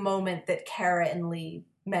to the moment that Kara and Lee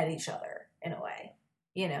met each other in a way,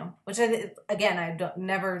 you know, which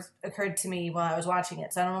never occurred to me while I was watching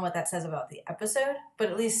it. So I don't know what that says about the episode, but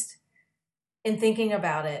at least in thinking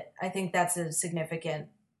about it, I think that's a significant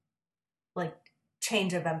like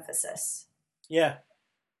change of emphasis. Yeah.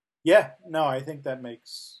 No, I think that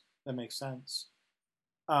makes sense.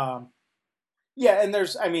 Yeah, and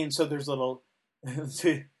there's little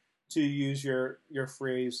to use your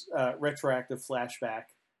phrase, retroactive flashback.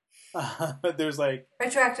 There's like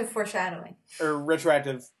retroactive foreshadowing.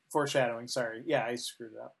 Sorry, yeah, I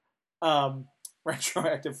screwed it up.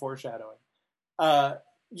 Retroactive foreshadowing.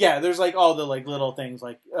 yeah, there's like all the like little things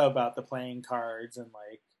like about the playing cards and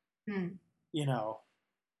like you know,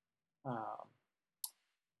 um,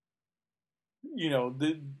 you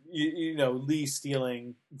know Lee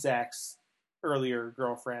stealing Zach's earlier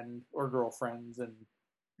girlfriend or girlfriends, and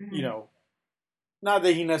you know, not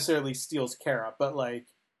that he necessarily steals Kara, but like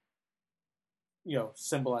you know,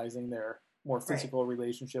 symbolizing their more physical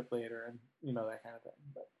relationship later, and you know that kind of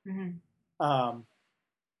thing. But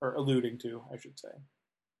or alluding to, I should say.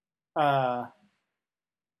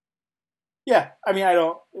 Yeah, I mean, I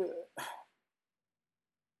don't.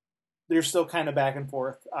 They're still kind of back and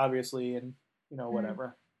forth, obviously, and you know,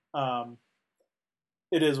 whatever.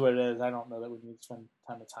 It is what it is. I don't know that we need to spend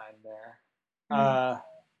a ton of time there.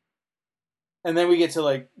 And then we get to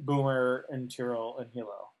like Boomer and Tyrell and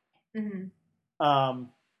Hilo.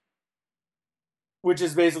 Which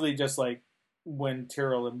is basically just like when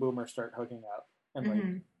Tyrell and Boomer start hooking up, and like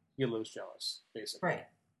Hilo's jealous, basically. Right.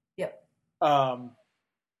 Yep.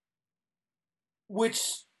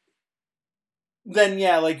 Which then,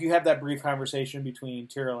 yeah, like you have that brief conversation between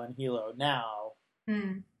Tyrell and Hilo now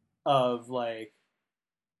of like,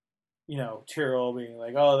 you know, Tyrell being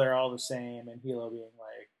like, oh, they're all the same, and Hilo being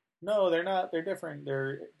like, no, they're not. They're different.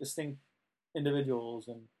 They're distinct individuals,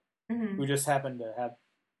 and who just happen to have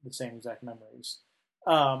the same exact memories,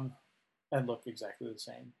 and look exactly the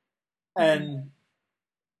same. And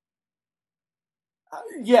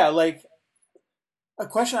yeah, like a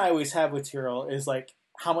question I always have with Tyrell is like,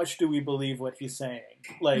 how much do we believe what he's saying?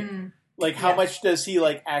 Like how much does he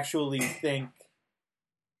like actually think?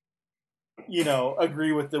 You know,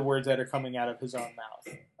 agree with the words that are coming out of his own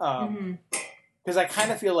mouth. Because I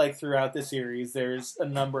kind of feel like throughout the series, there's a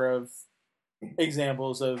number of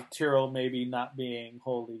examples of Tyrell maybe not being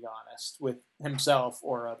wholly honest with himself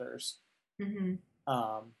or others.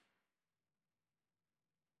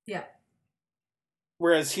 Yeah.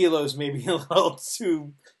 Whereas Hilo's maybe a little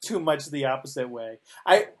too much the opposite way.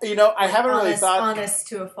 I haven't really thought honest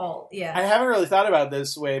to a fault. Yeah. I haven't really thought about it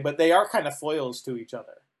this way, but they are kind of foils to each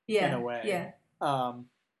other. Yeah. In a way. Yeah.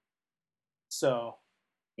 So.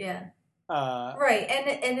 Yeah. Right,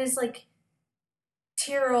 and it's like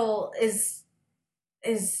Tyrell is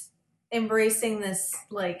embracing this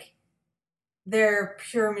like they're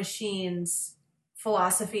pure machines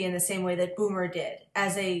philosophy in the same way that Boomer did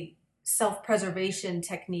as a self-preservation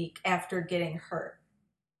technique after getting hurt.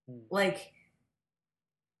 Like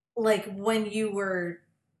when you were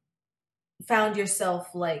found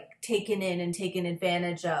yourself like taken in and taken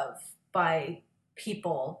advantage of by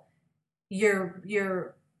people,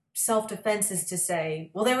 your self-defense is to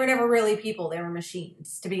say, well, they were never really people, they were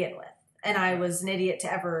machines to begin with, and I was an idiot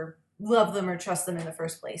to ever love them or trust them in the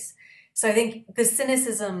first place. So I think the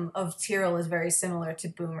cynicism of Tyrell is very similar to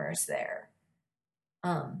Boomer's there.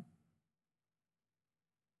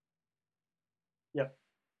 Yep.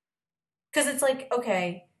 Because it's like,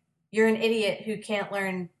 okay, you're an idiot who can't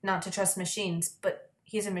learn not to trust machines, but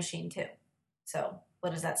he's a machine too. So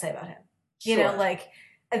what does that say about him? Sure. You know, like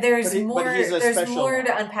there's more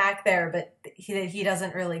to unpack there, but he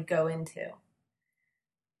doesn't really go into.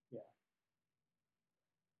 Yeah.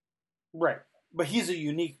 Right. But he's a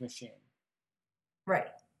unique machine. Right.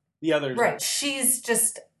 The others right. She's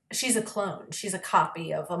a clone. She's a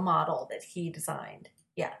copy of a model that he designed.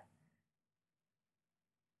 Yeah.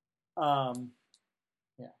 Yeah.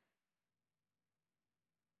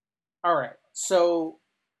 All right. So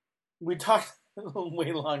we talked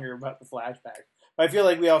way longer about the flashback. But I feel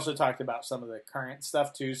like we also talked about some of the current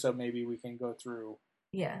stuff too, so maybe we can go through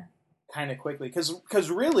kind of quickly. Because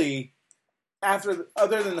really, other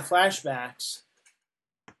than the flashbacks,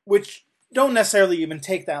 which don't necessarily even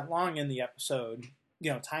take that long in the episode,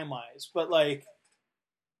 you know, time-wise, but like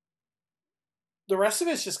the rest of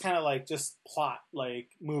it's just kind of like just plot, like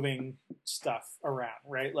moving stuff around,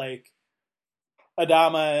 right? Like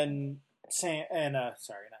Adama and Sam, and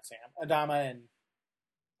Adama and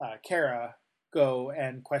Kara go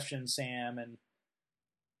and question Sam, and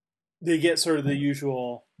they get sort of the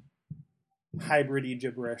usual hybridy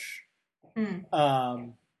gibberish.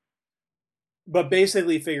 But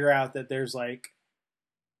basically figure out that there's like,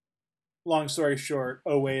 long story short,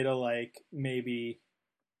 a way to like maybe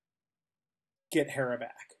get Hera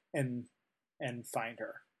back and find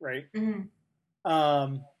her, right?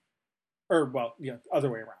 Or well, you know, other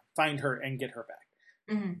way around. Find her and get her back.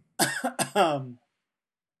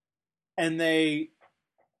 And they,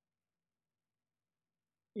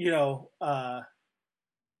 you know,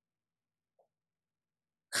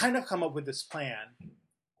 kind of come up with this plan,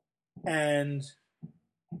 and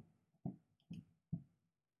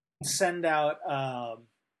send out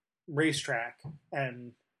Racetrack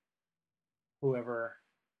and whoever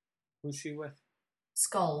Who's she with?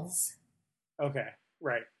 Skulls. Okay,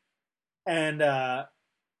 right. And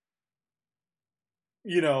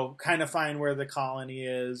kind of find where the colony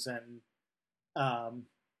is, and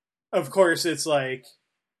of course it's like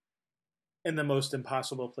in the most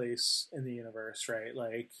impossible place in the universe, right?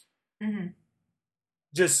 Like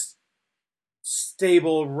just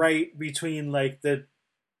stable right between like the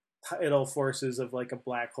tidal forces of like a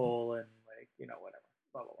black hole and like whatever,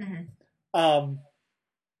 blah blah blah.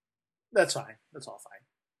 That's fine. That's all fine.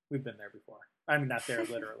 We've been there before. I mean, not there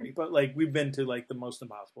literally, but like we've been to like the most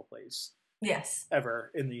impossible place, yes,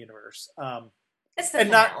 ever in the universe. It's the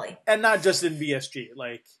finale, not just in BSG,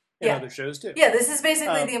 like in other shows too. Yeah, this is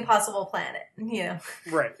basically the Impossible Planet.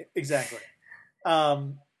 Right. Exactly.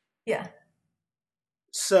 Yeah.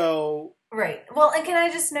 So. Right. Well, and can I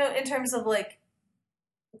just note in terms of like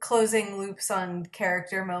closing loops on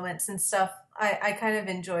character moments and stuff, I kind of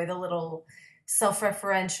enjoy the little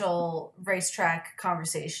self-referential racetrack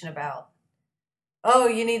conversation about, oh,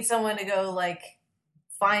 you need someone to go like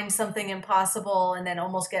find something impossible and then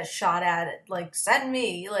almost get shot at it. Like, send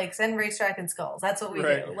me, like send Racetrack and Skulls. That's what we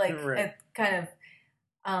do. Like, I kind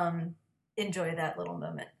of enjoy that little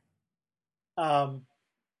moment.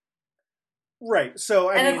 Right.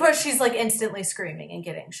 So, of course, she's like instantly screaming and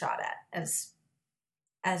getting shot at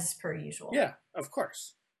as per usual. Yeah, of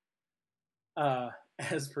course.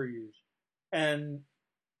 As per usual. And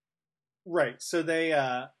right. So they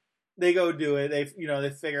go do it.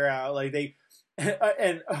 They figure out like they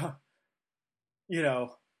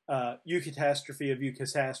eucatastrophe of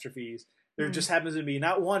eucatastrophes. There just happens to be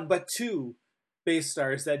not one but two base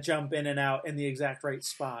stars that jump in and out in the exact right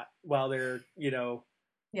spot while they're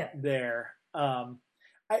there. I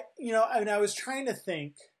was trying to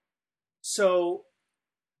think. So,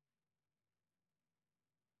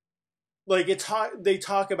 like they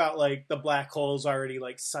talk about like the black holes already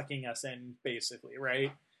like sucking us in, basically,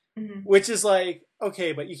 right? Which is like,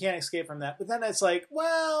 okay, but you can't escape from that. But then it's like,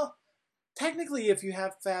 well, technically, if you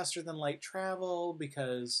have faster than light travel,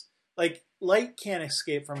 because like light can't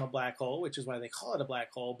escape from a black hole, which is why they call it a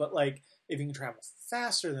black hole. But like, if you can travel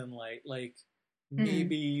faster than light, like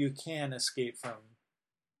maybe you can escape from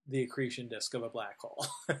the accretion disk of a black hole.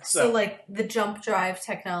 so like the jump drive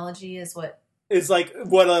technology is what is like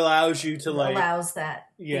what allows you to like allows that.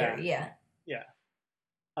 Yeah. Theory, yeah.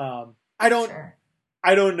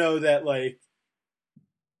 I don't know that like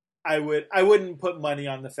I wouldn't put money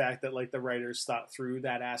on the fact that like the writers thought through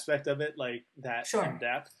that aspect of it like that in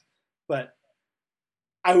depth, but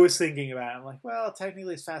I was thinking about it. I'm like, well,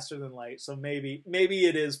 technically it's faster than light, so maybe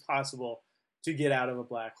it is possible to get out of a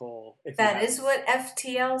black hole. That is what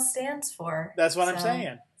FTL stands for. That's what I'm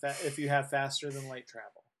saying. If you have faster than light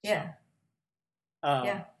travel. Yeah.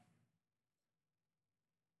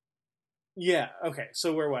 Yeah. Okay.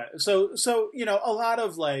 So we're what? So a lot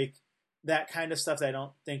of like that kind of stuff that I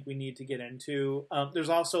don't think we need to get into. There's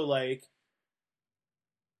also like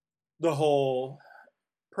the whole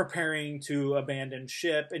preparing to abandon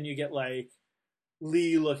ship, and you get like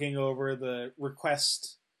Lee looking over the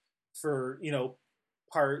request for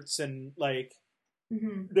parts, and like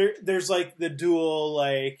there's like the dual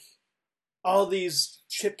like all these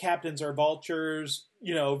ship captains are vultures,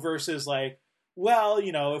 versus like, well,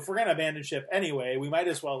 if we're gonna abandon ship anyway, we might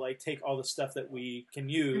as well like take all the stuff that we can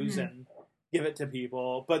use and give it to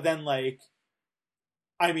people. But then like,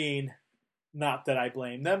 I mean, not that I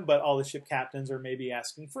blame them, but all the ship captains are maybe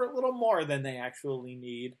asking for a little more than they actually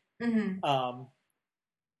need.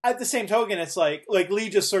 At the same token, it's like Lee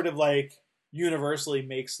just sort of like universally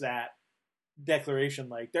makes that declaration,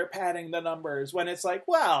 like they're padding the numbers, when it's like,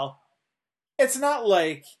 well, it's not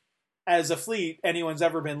like as a fleet anyone's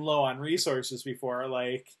ever been low on resources before.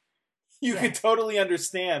 Like you could totally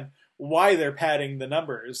understand why they're padding the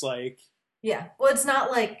numbers. Like, yeah, well, it's not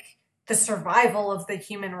like the survival of the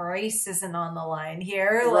human race isn't on the line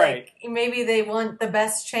here. Right. Like maybe they want the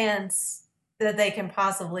best chance that they can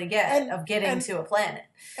possibly get of getting to a planet.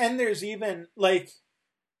 And there's even like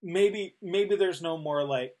maybe there's no more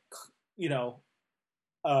like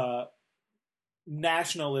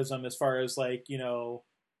nationalism as far as like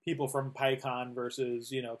people from PyCon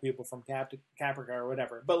versus people from Caprica or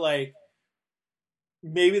whatever, but like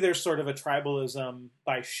maybe there's sort of a tribalism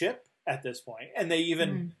by ship at this point, and they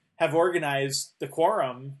even have organized the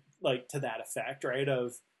quorum like to that effect, right?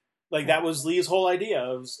 Of like that was Lee's whole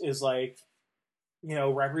idea is like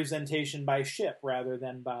representation by ship rather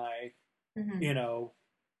than by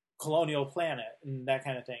colonial planet and that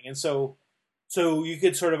kind of thing. And so you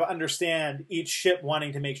could sort of understand each ship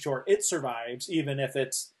wanting to make sure it survives, even if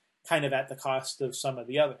it's kind of at the cost of some of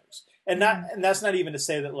the others. And that's not even to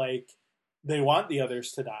say that like they want the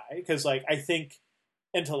others to die, because like I think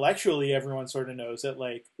intellectually everyone sort of knows that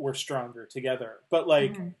like we're stronger together, but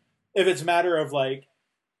like if it's a matter of like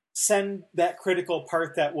send that critical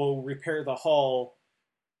part that will repair the hull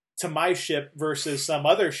to my ship versus some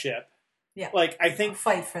other ship, like I think I'll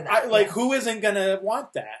fight for that. Who isn't gonna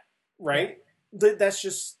want that, right? That's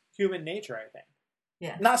just human nature, I think.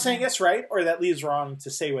 Not saying it's right or that Lee's wrong to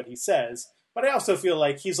say what he says, but I also feel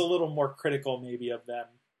like he's a little more critical maybe of them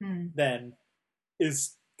than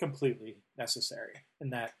is completely necessary in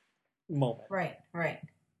that moment. Right. Right.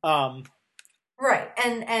 And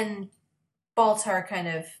Baltar kind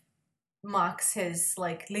of mocks his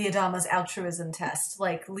like Liadama's altruism test.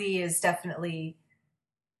 Like Lee is definitely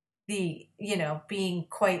the, being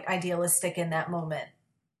quite idealistic in that moment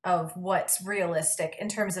of what's realistic in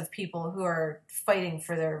terms of people who are fighting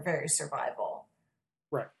for their very survival.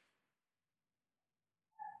 Right.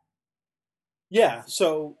 Yeah,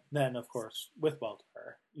 so then, of course, with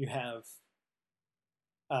Baltar, you have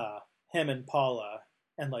him and Paula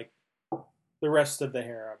and, like, the rest of the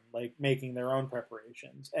harem, like, making their own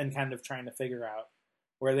preparations and kind of trying to figure out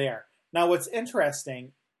where they are. Now, what's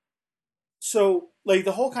interesting, so, like,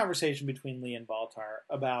 the whole conversation between Lee and Baltar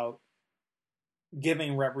about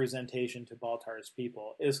giving representation to Baltar's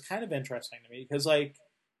people is kind of interesting to me, because, like,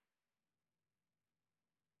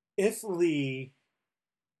 if Lee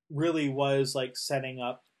really was like setting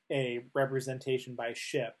up a representation by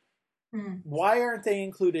ship, why aren't they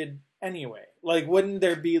included anyway? Like, wouldn't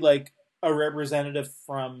there be like a representative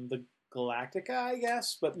from the Galactica, I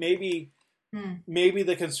guess? But maybe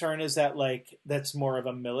the concern is that like that's more of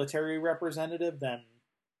a military representative than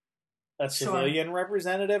a civilian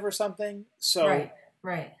representative or something. So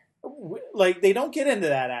right. Like they don't get into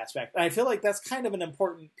that aspect. And I feel like that's kind of an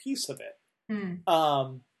important piece of it.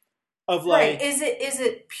 Of like, right. Is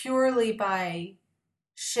it purely by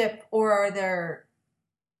ship, or are there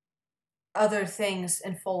other things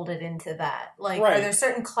enfolded into that? Like, are there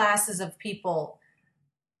certain classes of people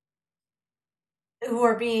who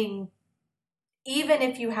are being, even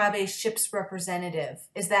if you have a ship's representative,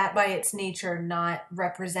 is that by its nature not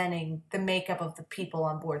representing the makeup of the people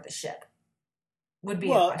on board the ship? Would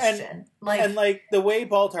be a question. And like the way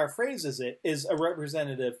Baltar phrases it is a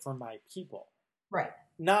representative for my people. Right.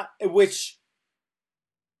 Not, which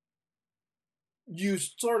you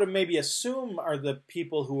sort of maybe assume are the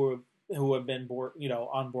people who have been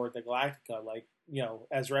on board the Galactica, like,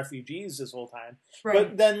 as refugees this whole time. Right.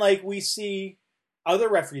 But then like we see other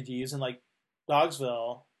refugees in like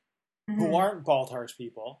Dogsville who aren't Baltar's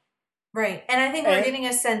people. Right. And I think we're getting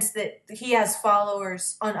a sense that he has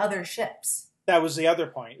followers on other ships. That was the other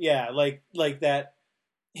point. Yeah, like that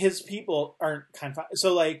his people aren't confined.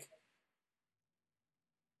 So like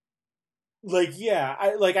yeah,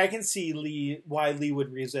 I can see why Lee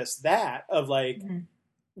would resist that of like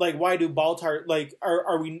like why do Baltar like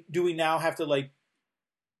do we now have to like,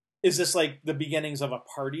 is this like the beginnings of a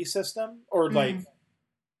party system or like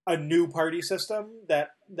a new party system that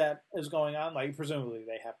is going on? Like presumably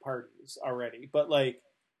they have parties already, but like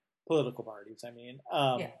political parties, I mean.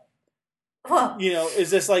 Well, is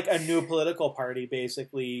this like a new political party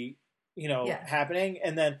basically, happening?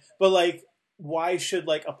 And then but like why should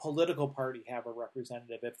like a political party have a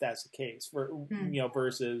representative if that's the case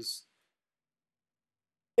versus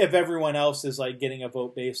if everyone else is like getting a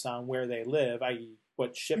vote based on where they live, i.e.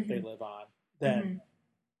 what ship they live on, then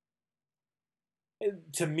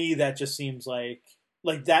to me that just seems like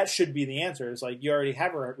that should be the answer. It's like you already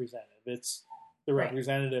have a representative. It's the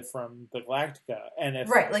representative from the Galactica, and if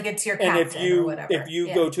like it's your captain or whatever. If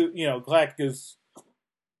you go to Galactica's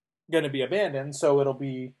going to be abandoned, so it'll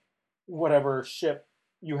be whatever ship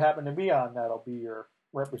you happen to be on that'll be your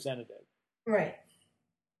representative. Right.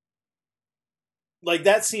 Like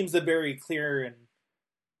that seems the very clear and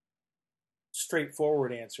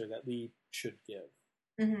straightforward answer that Lee should give.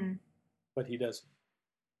 But he doesn't.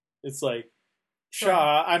 It's like,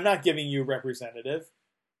 Shaw, I'm not giving you representative.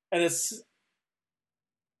 And it's,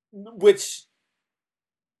 which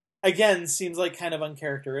again seems like kind of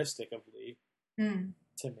uncharacteristic of Lee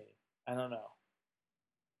to me. I don't know.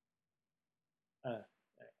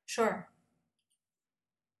 Sure.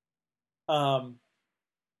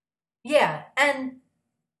 Yeah, and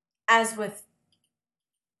as with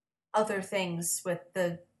other things with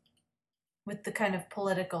the kind of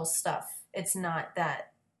political stuff, it's not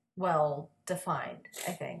that well defined,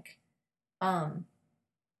 I think. I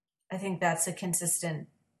think that's a consistent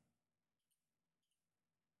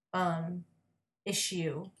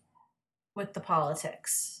issue with the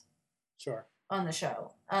politics. Sure. On the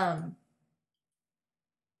show.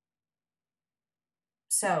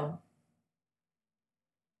 So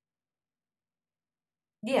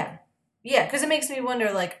Yeah. Yeah, because it makes me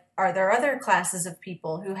wonder, like, are there other classes of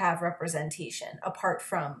people who have representation apart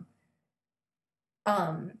from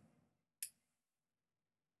um,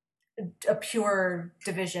 a pure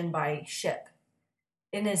division by ship?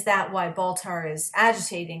 And is that why Baltar is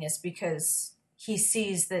agitating? Is because he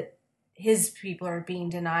sees that his people are being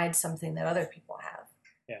denied something that other people have.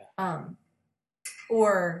 Yeah.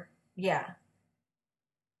 Or, yeah.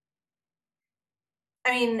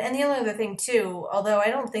 I mean, and the only other thing, too, although I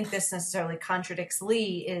don't think this necessarily contradicts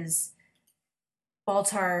Lee, is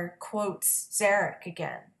Baltar quotes Zarek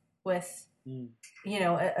again with, you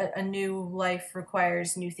know, a new life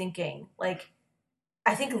requires new thinking. Like,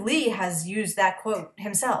 I think Lee has used that quote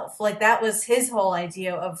himself. Like, that was his whole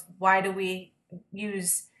idea of why do we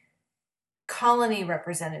use colony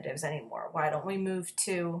representatives anymore? Why don't we move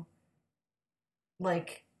to,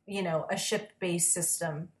 like, you know, a ship-based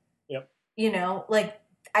system? Yep. You know, like,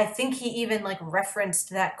 I think he even, like, referenced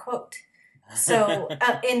that quote. So,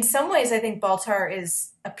 in some ways, I think Baltar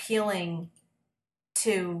is appealing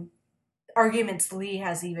to arguments Lee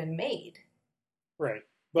has even made. Right.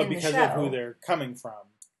 But because of who they're coming from,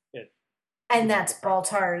 and that's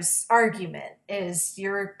Baltar's argument, is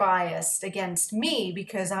you're biased against me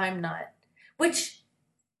because I'm not. Which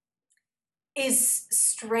is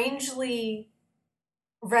strangely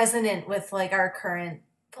resonant with, like, our current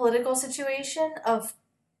political situation of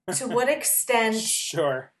to what extent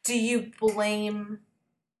sure. do you blame,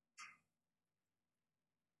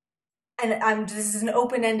 and this is an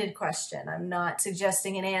open-ended question, I'm not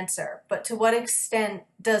suggesting an answer, but to what extent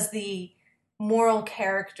does the moral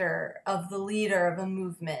character of the leader of a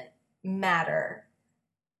movement matter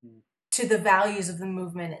to the values of the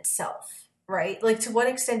movement itself, right? Like, to what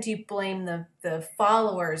extent do you blame the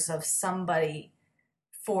followers of somebody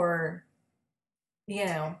for, you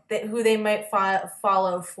know, who they might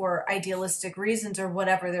follow for idealistic reasons or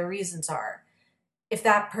whatever their reasons are? If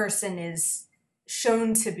that person is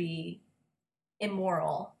shown to be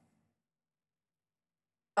immoral,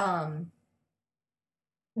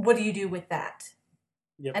 what do you do with that?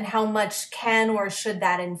 Yep. And how much can or should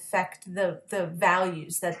that infect the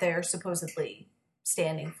values that they're supposedly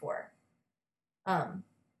standing for?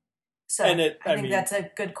 So I think that's a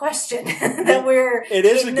good question that we're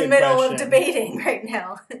in the middle of debating right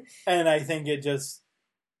now. And I think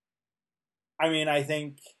I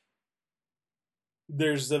think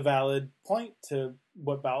there's a valid point to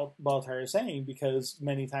what Baltar is saying, because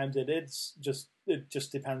many times it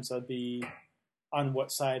just depends on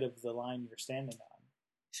what side of the line you're standing on.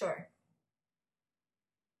 Sure.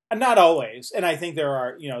 And not always. And I think there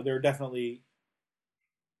are definitely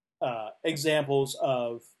examples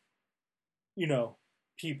of,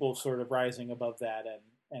 people sort of rising above that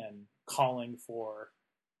and calling for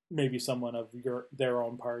maybe someone of their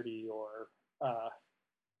own party or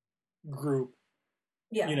group,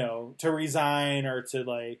 to resign or to,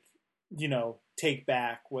 like, take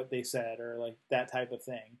back what they said or like that type of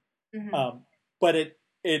thing. Mm-hmm. But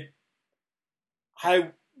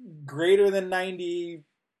greater than 95%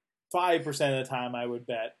 of the time, I would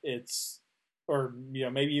bet or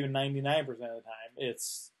maybe even 99% of the time,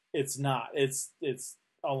 it's not. It's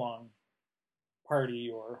along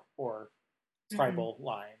party or tribal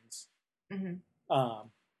lines. Mm-hmm.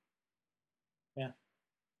 Yeah.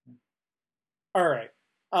 All right.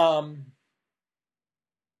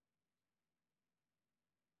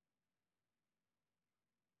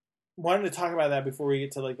 Wanted to talk about that before we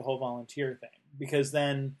get to, like, the whole volunteer thing, because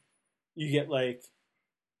then you get, like,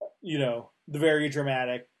 the very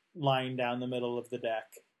dramatic line down the middle of the deck.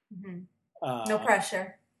 Mm-hmm. No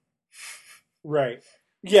pressure. Right.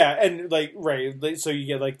 Yeah, and right. So you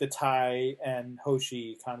get, like, the Tai and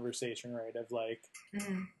Hoshi conversation, right? Of, like,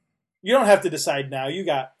 you don't have to decide now. You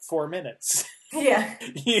got 4 minutes. Yeah.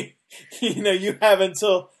 you have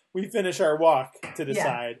until we finish our walk to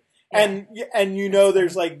decide. Yeah. And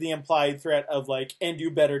there's, like, the implied threat of, like, and you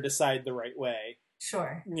better decide the right way.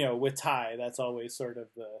 Sure. With Tai, that's always sort of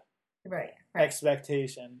the right.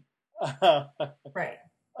 expectation. Right.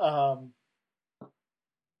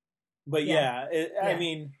 But yeah, I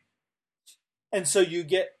mean, and so you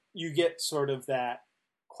get sort of that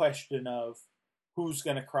question of who's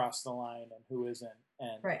going to cross the line and who isn't,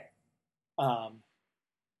 and right.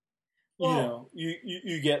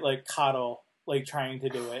 You get, like, Coddle, like, trying to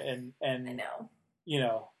do it, and I know.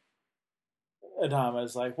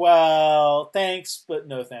 Adama's like, well, thanks, but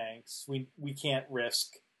no thanks. We can't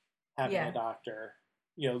risk having a doctor,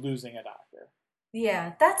 losing a doctor.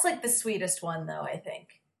 Yeah, that's, like, the sweetest one, though, I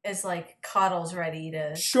think. Is, like, Coddle's ready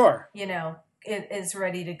to... Sure. It is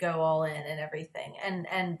ready to go all in and everything.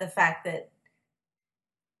 And the fact that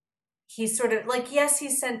he's sort of like, yes,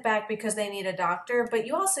 he's sent back because they need a doctor, but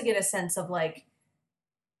you also get a sense of like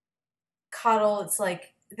Coddle. It's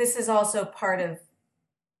like this is also part of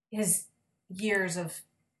his years of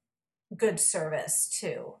good service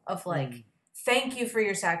too, of like, thank you for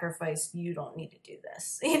your sacrifice. You don't need to do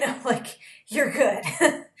this. Like you're good.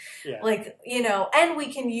 Yeah. Like, and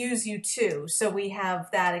we can use you too. So we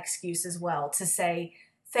have that excuse as well to say,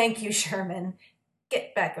 thank you, Sherman.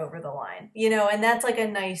 Get back over the line, and that's like a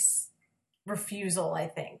nice refusal, I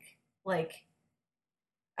think. Like,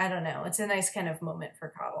 I don't know. It's a nice kind of moment for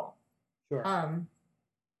Coddle. Sure.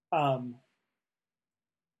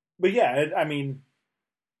 But yeah, I mean,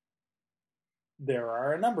 there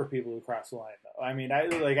are a number of people who cross the line, though. I mean, I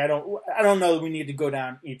don't know that we need to go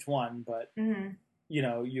down each one, but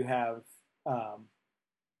you have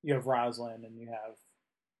Rosalind, and you have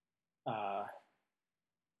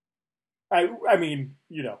I mean,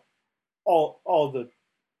 all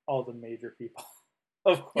the major people,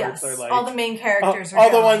 of course, are like all the main characters all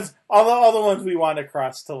the ones we want to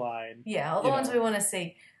cross the line. Yeah, all the ones we want to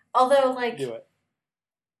see. Although, like, do it.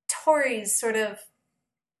 Tori's sort of,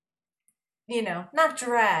 not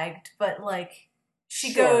dragged, but like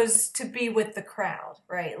she goes to be with the crowd,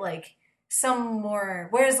 right? Like some more.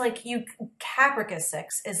 Whereas, like Caprica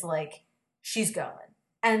 6 is like she's going,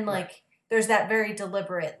 and like there's that very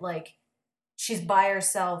deliberate like. She's by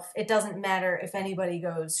herself. It doesn't matter if anybody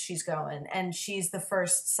goes, she's going. And she's the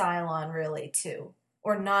first Cylon, really,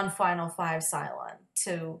 or non-Final 5 Cylon,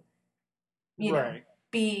 to,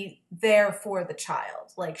 be there for the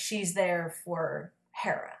child. Like, she's there for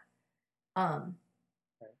Hera.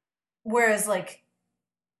 Whereas, like,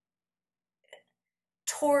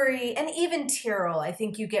 Tori, and even Tyrell, I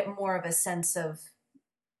think you get more of a sense of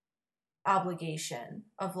obligation,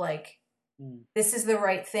 of, like, this is the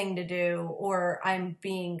right thing to do, or I'm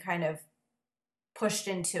being kind of pushed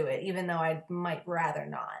into it, even though I might rather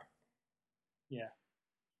not. Yeah.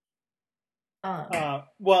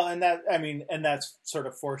 Well, and that's sort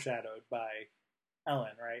of foreshadowed by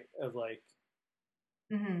Ellen, right? Of like,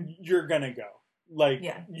 you're gonna go, like,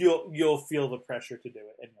 you'll feel the pressure to do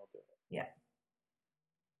it, and you'll do it. Yeah.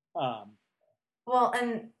 Well,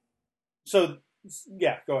 and so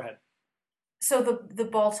yeah, go ahead. So the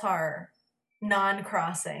Baltar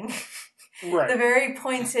non-crossing, right? The very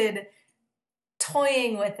pointed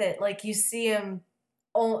toying with it, like you see him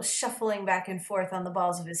all shuffling back and forth on the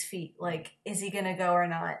balls of his feet, like, is he gonna go or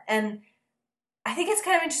not? And I think it's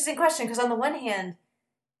kind of an interesting question, because on the one hand,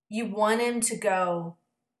 you want him to go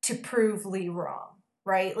to prove Lee wrong,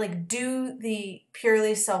 right? Like, do the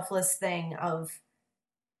purely selfless thing of,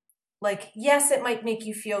 like, yes, it might make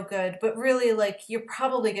you feel good, but really, like, you're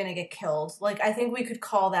probably going to get killed. Like, I think we could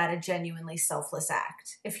call that a genuinely selfless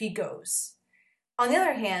act if he goes. On the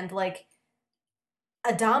other hand, like,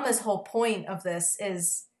 Adama's whole point of this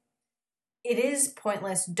is, it is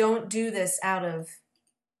pointless. Don't do this out of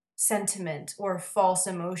sentiment or false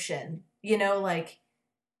emotion. Like,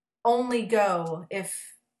 only go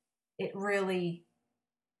if it really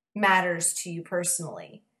matters to you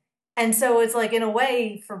personally. And so it's like, in a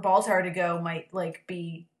way, for Baltar to go might like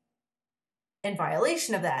be in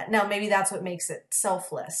violation of that. Now, maybe that's what makes it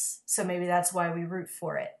selfless. So maybe that's why we root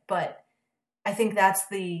for it. But I think that's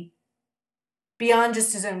beyond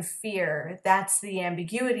just his own fear, that's the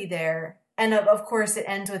ambiguity there. And of course, it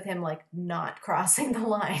ends with him like not crossing the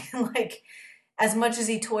line. Like, as much as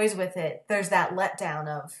he toys with it, there's that letdown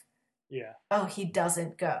of, oh, he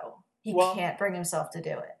doesn't go. He can't bring himself to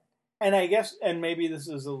do it. And I guess, and maybe this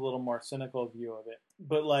is a little more cynical view of it,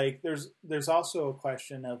 but like, there's also a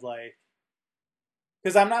question of like,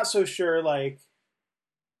 because I'm not so sure, like,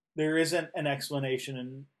 there isn't an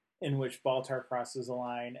explanation in which Baltar crosses the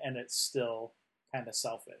line and it's still kind of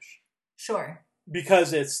selfish. Sure.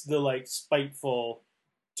 Because it's the like spiteful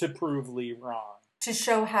to prove Lee wrong. To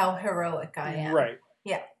show how heroic I am. Right.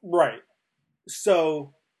 Yeah. Right.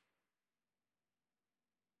 So,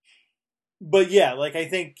 but yeah, like I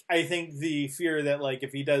think the fear that like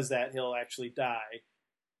if he does that he'll actually die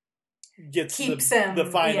gets the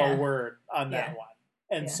final word on that one.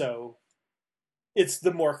 And so it's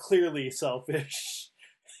the more clearly selfish,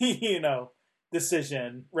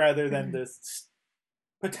 decision rather than this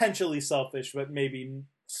potentially selfish but maybe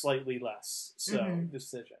slightly less so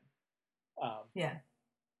decision. Yeah.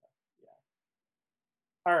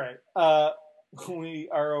 All right. We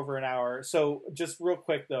are over an hour. So just real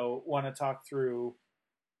quick, though, want to talk through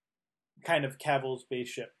kind of Cavill's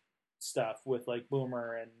spaceship stuff with like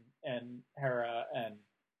Boomer and Hera and,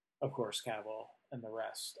 of course, Cavill and the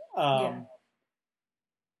rest.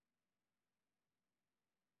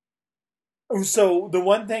 So the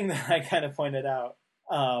one thing that I kind of pointed out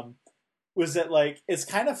was that like it's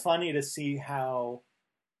kind of funny to see how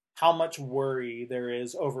much worry there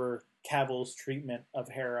is over Cavill's treatment of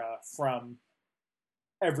Hera from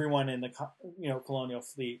everyone in the colonial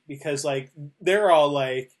fleet, because like they're all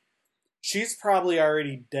like, she's probably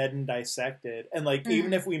already dead and dissected, and like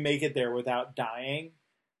even if we make it there without dying,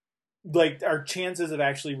 like our chances of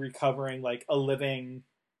actually recovering like a living,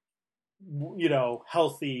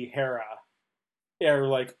 healthy Hera are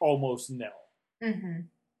like almost nil.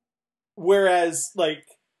 Whereas like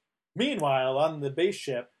meanwhile on the base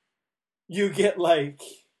ship, you get like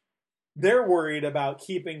they're worried about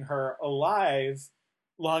keeping her alive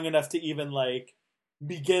long enough to even like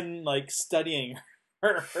begin like studying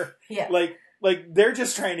her. Yeah. Like they're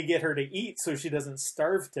just trying to get her to eat so she doesn't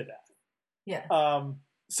starve to death. Yeah.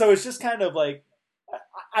 So it's just kind of like,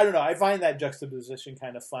 I don't know. I find that juxtaposition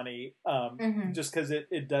kind of funny, just because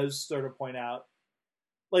it does sort of point out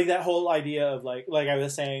like that whole idea of like I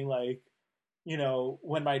was saying, like,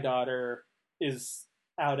 when my daughter is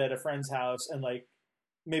out at a friend's house and like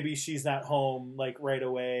maybe she's not home like right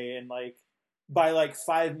away, and like by like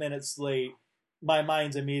 5 minutes late, my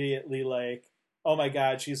mind's immediately like, oh my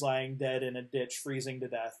god, she's lying dead in a ditch, freezing to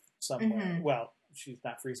death somewhere. Well, she's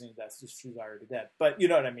not freezing to death; she's already dead. But you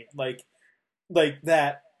know what I mean? Like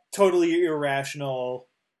that totally irrational,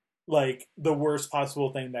 like the worst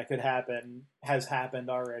possible thing that could happen has happened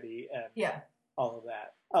already, and all of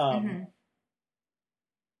that.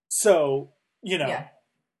 So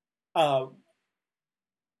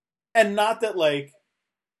and not that like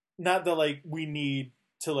we need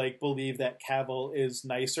to like believe that Cavill is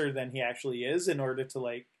nicer than he actually is in order to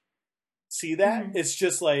like see that. It's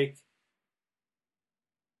just like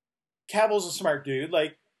Cavill's a smart dude.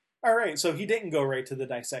 Like, all right, so he didn't go right to the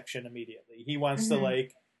dissection immediately. He wants to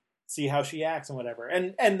like see how she acts and whatever.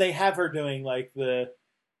 And they have her doing like the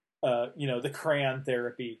the crayon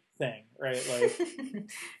therapy thing, right? Like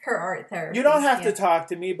her art therapy. You don't have to talk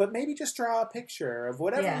to me, but maybe just draw a picture of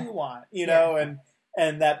whatever you want,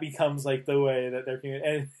 and that becomes like the way that they're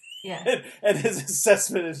and his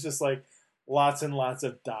assessment is just like lots and lots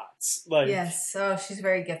of dots. Like, yes, oh, she's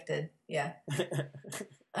very gifted. Yeah.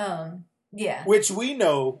 Yeah. Which we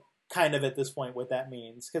know kind of at this point what that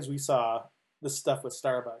means, because we saw the stuff with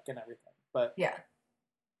Starbuck and everything. But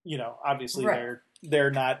obviously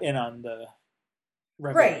they're not in on the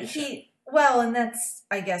revelation. Right. Well, and that's,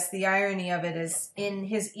 I guess, the irony of it is in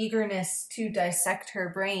his eagerness to dissect her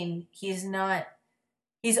brain, he's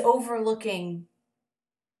overlooking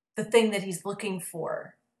the thing that he's looking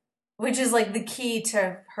for, which is like the key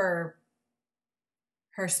to her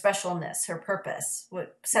specialness, her purpose,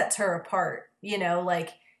 what sets her apart.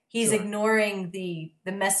 Like he's ignoring the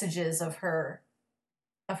messages of her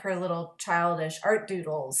little childish art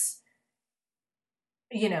doodles,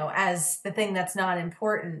 as the thing that's not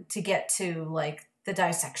important to get to like the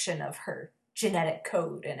dissection of her genetic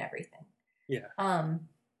code and everything. Yeah.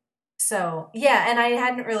 So yeah, and I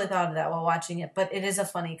hadn't really thought of that while watching it, but it is a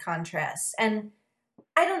funny contrast. And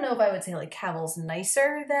I don't know if I would say like Cavill's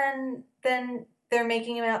nicer than they're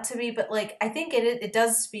making him out to be, but like I think it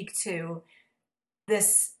does speak to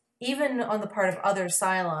this, even on the part of other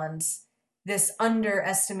Cylons, this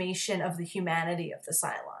underestimation of the humanity of the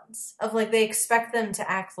Cylons. Of like they expect them to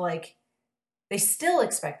act like, they still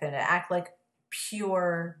expect them to act like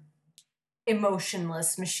pure,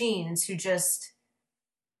 emotionless machines who just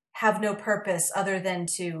have no purpose other than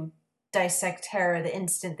to dissect Hera the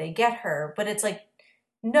instant they get her. But it's like,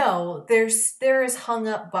 no, there is hung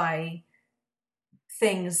up by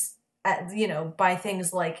things, by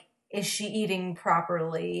things like, is she eating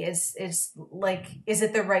properly? Is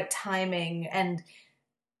it the right timing? And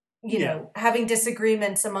having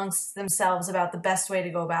disagreements amongst themselves about the best way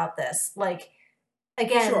to go about this. Like,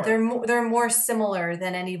 again, they're more similar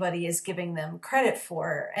than anybody is giving them credit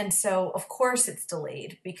for, and so of course it's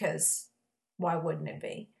delayed, because why wouldn't it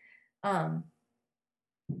be? And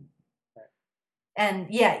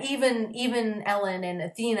yeah, even Ellen and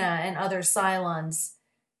Athena and other Cylons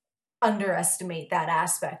underestimate that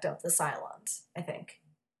aspect of the Cylons, I think.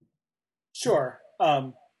 Sure.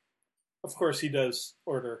 Of course he does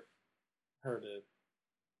order her to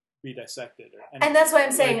be dissected. And that's why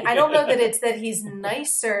I'm saying, I don't know that it's that he's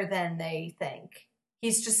nicer than they think.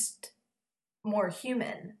 He's just more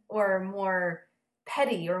human, or more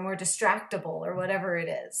petty, or more distractible, or whatever it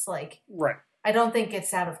is. Like, right. I don't think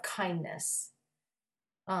it's out of kindness.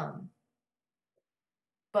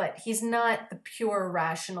 But he's not the pure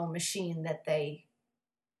rational machine that they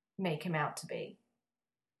make him out to be.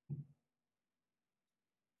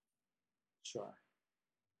 Sure.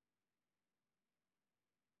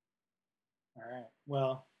 All right.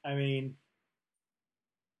 Well, I mean,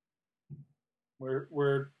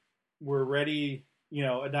 we're ready. You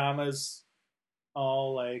know, Adama's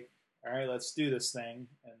all like, all right, let's do this thing,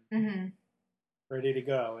 and ready to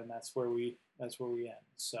go, and that's where we end.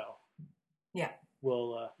 So yeah,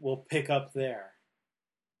 we'll pick up there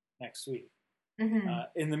next week.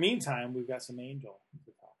 In the meantime, we've got some Angel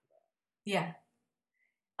to talk about. Yeah.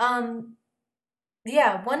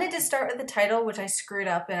 Yeah, wanted to start with the title, which I screwed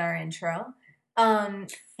up in our intro.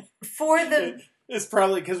 For the It's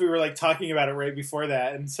probably because we were like talking about it right before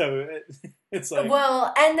that, and so it's like,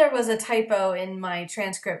 well, and there was a typo in my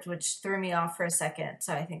transcript which threw me off for a second,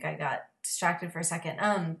 so I think I got distracted for a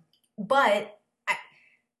second. But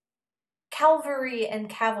Calvary and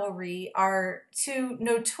cavalry are two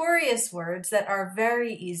notorious words that are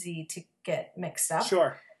very easy to get mixed up.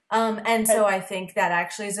 Sure. And so I think that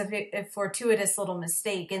actually is a fortuitous little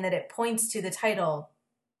mistake in that it points to the title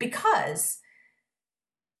because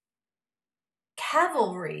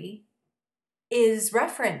cavalry is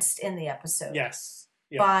referenced in the episode. Yes.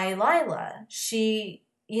 Yep. By Lila. She,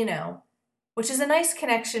 which is a nice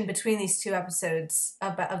connection between these two episodes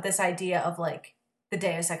of this idea of like the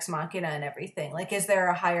Deus Ex Machina and everything. Like, is there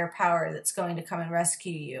a higher power that's going to come and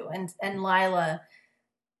rescue you? And Lila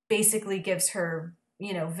basically gives her,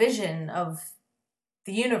 vision of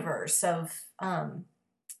the universe of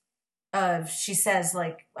she says,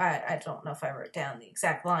 like, I don't know if I wrote down the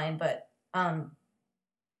exact line, but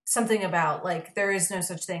something about like there is no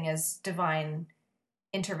such thing as divine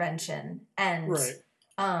intervention, and right.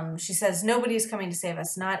 She says nobody's coming to save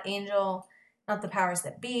us, not Angel, not the powers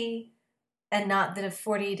that be, and not the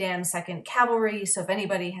 40 damn second cavalry. So if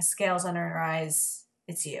anybody has scales under her eyes,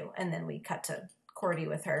 it's you. And then we cut to Cordy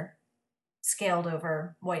with her scaled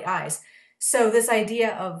over white eyes. So this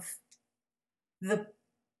idea of the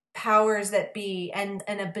powers that be and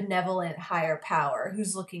a benevolent higher power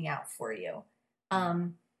who's looking out for you.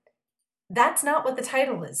 That's not what the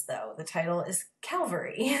title is, though. The title is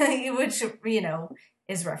Calvary, which,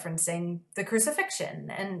 is referencing the crucifixion.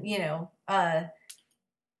 And,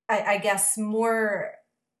 I guess more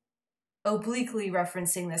obliquely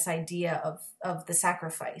referencing this idea of the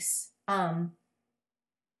sacrifice,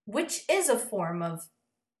 which is a form of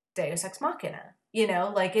Deus Ex Machina.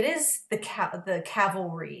 Like it is the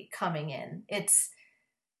cavalry coming in. It's,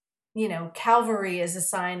 Calvary is a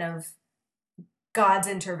sign of God's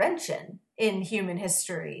intervention in human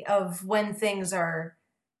history, of when things are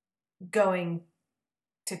going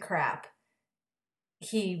to crap.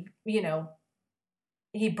 He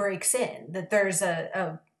breaks in, that there's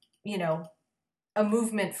a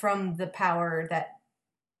movement from the power that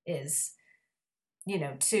is,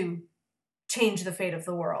 to change the fate of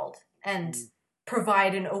the world and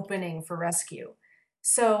provide an opening for rescue.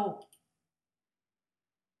 So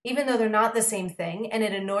even though they're not the same thing, and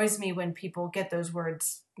it annoys me when people get those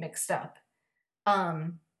words mixed up,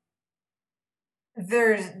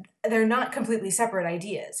 they're not completely separate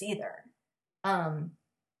ideas either.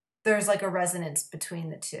 There's like a resonance between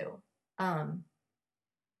the two,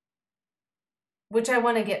 which I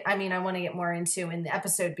want to get more into in the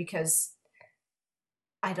episode, because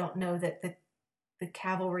I don't know that the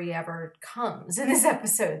cavalry ever comes in this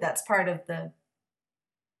episode. That's part of the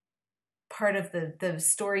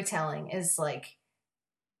storytelling, is like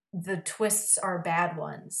the twists are bad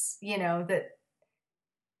ones, that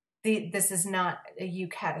this is not a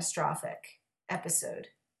catastrophic episode.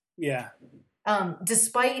 Yeah.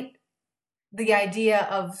 Despite the idea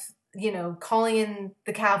of, calling in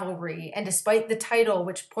the cavalry, and despite the title,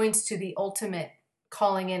 which points to the ultimate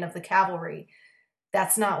calling in of the cavalry,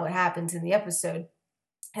 that's not what happens in the episode.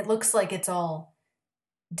 It looks like it's all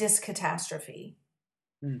discatastrophe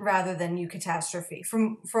rather than eucatastrophe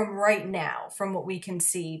from right now, from what we can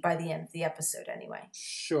see by the end of the episode anyway.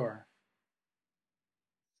 Sure.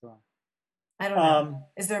 I don't know.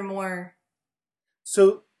 Is there more?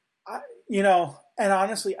 So, and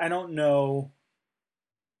honestly, I don't know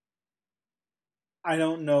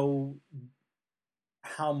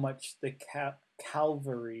how much the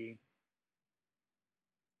Calvary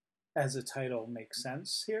as a title makes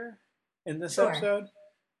sense here in this episode.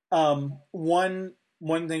 One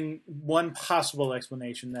possible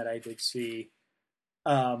explanation that I did see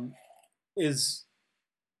is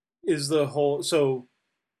the whole, so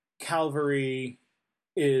Calvary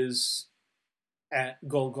is at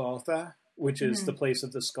Golgotha, which is the place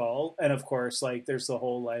of the skull, and of course, like, there's the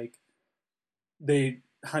whole, like, they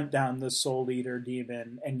hunt down the Soul Eater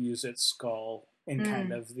demon and use its skull in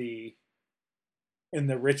kind of in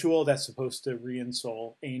the ritual that's supposed to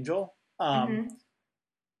re-ensoul Angel. I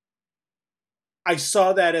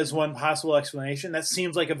saw that as one possible explanation. That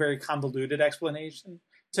seems like a very convoluted explanation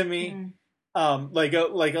to me. like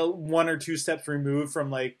a one or two steps removed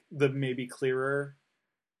from like the maybe clearer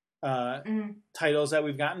titles that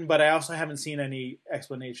we've gotten, but I also haven't seen any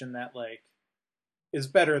explanation that like is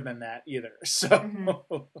better than that either.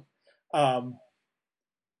 So,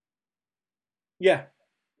 yeah,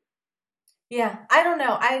 I don't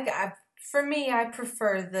know. I for me, I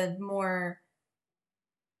prefer the more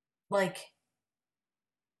like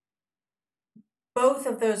both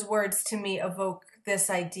of those words to me evoke this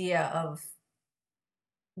idea of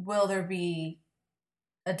will there be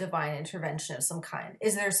a divine intervention of some kind?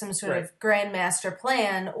 Is there some sort of grand master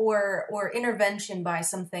plan or intervention by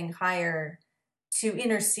something higher to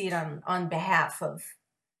intercede on behalf of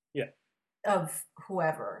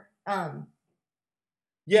whoever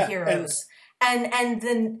heroes and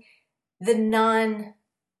then the non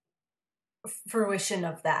fruition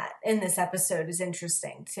of that in this episode is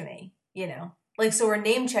interesting to me, like, so we're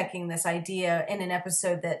name checking this idea in an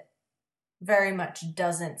episode that very much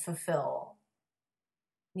doesn't fulfill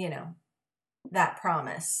that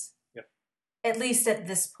promise. At least at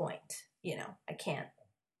this point. I can't,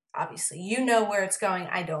 obviously, where it's going.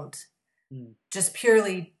 I don't. Just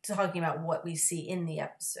purely talking about what we see in the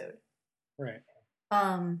episode. Right.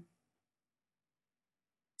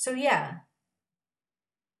 So yeah.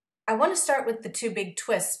 I want to start with the two big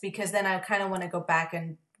twists because then I kind of want to go back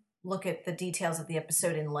and look at the details of the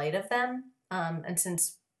episode in light of them. And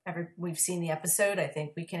since we've seen the episode, I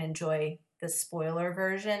think we can enjoy the spoiler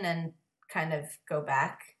version and kind of go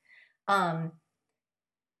back.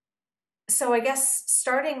 So I guess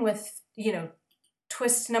starting with,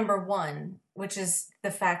 twist number 1, which is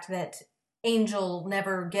the fact that Angel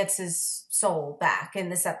never gets his soul back in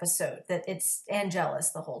this episode, that it's Angelus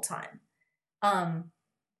the whole time.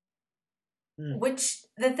 Which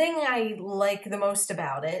the thing I like the most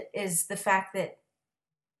about it is the fact that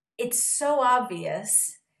it's so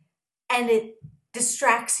obvious and it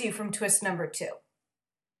distracts you from twist number 2.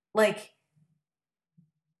 Like,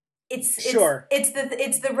 it's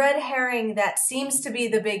the red herring that seems to be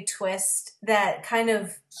the big twist that kind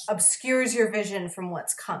of obscures your vision from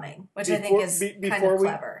what's coming, which I think is kind of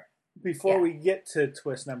clever. Before we get to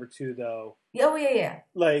twist number 2, though. Oh, yeah.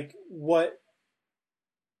 Like, what...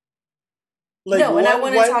 Like, no, and I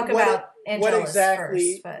want to talk about Angelus what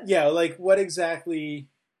exactly, first. But... Yeah, like, what exactly...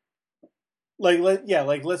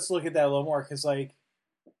 let's look at that a little more, because, like,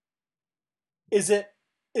 is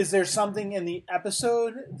there something in the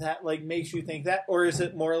episode that, like, makes you think that? Or is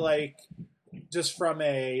it more, like, just from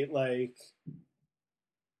a, like,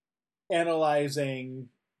 analyzing,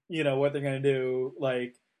 what they're going to do,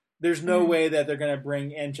 like, there's no way that they're going to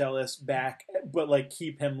bring Angelus back, but, like,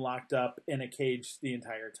 keep him locked up in a cage the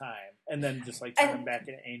entire time, and then just, like, turn him back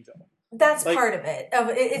into Angel. That's part of it.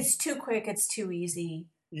 It's too quick, it's too easy.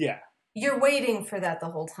 Yeah. You're waiting for that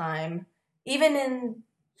the whole time. Even in,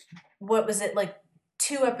 what was it, like,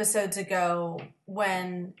 2 episodes ago,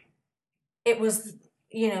 when it was,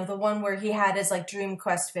 the one where he had his, like, Dream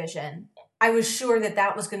Quest vision, I was sure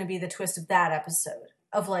that was going to be the twist of that episode,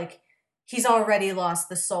 of, like, he's already lost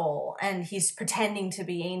the soul, and he's pretending to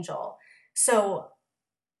be Angel. So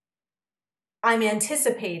I'm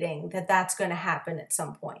anticipating that that's going to happen at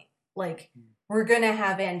some point. Like, we're going to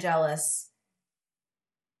have Angelus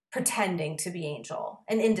pretending to be Angel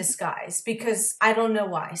and in disguise, because I don't know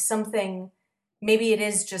why. Maybe it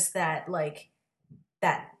is just that, like,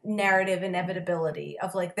 that narrative inevitability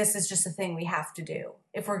of, like, this is just a thing we have to do.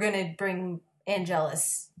 If we're going to bring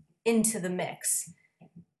Angelus into the mix,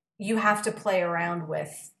 you have to play around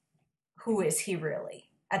with who is he really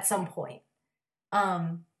at some point.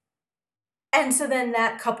 And so then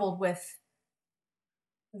that coupled with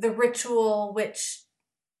the ritual, which,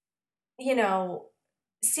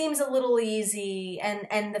 seems a little easy,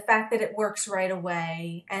 and the fact that it works right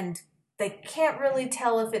away, and they can't really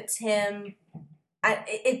tell if it's him.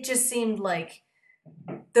 It just seemed like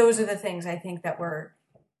those are the things I think that were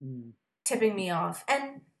tipping me off.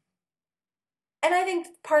 And I think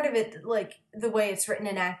part of it, like, the way it's written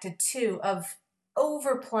and acted too, of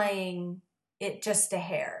overplaying it just a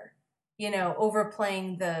hair.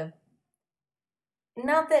 Overplaying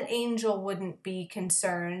not that Angel wouldn't be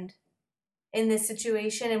concerned in this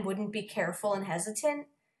situation and wouldn't be careful and hesitant,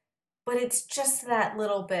 but it's just that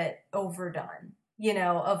little bit overdone,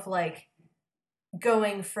 of, like,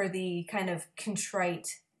 going for the kind of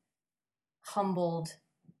contrite, humbled,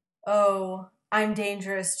 oh, I'm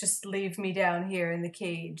dangerous, just leave me down here in the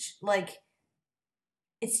cage. Like,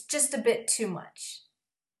 it's just a bit too much.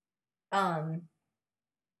 That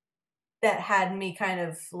had me kind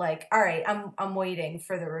of like, all right, I'm waiting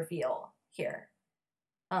for the reveal here.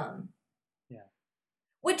 Yeah.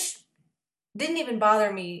 Which didn't even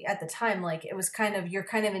bother me at the time. Like, it was kind of, you're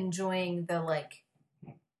kind of enjoying the, like,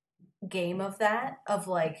 game of that, of,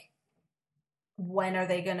 like, when are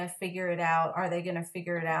they going to figure it out? Are they going to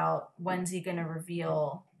figure it out? When's he going to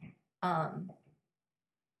reveal?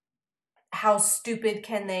 How stupid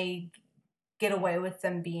can they get away with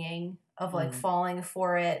them being, of, like, falling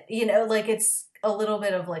for it? You know, like, it's a little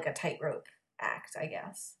bit of, like, a tightrope act, I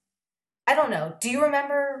guess. I don't know. Do you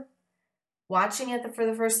remember watching it for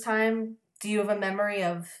the first time? Do you have a memory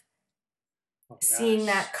of seeing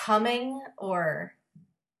that coming, or?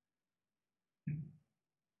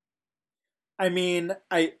 I mean,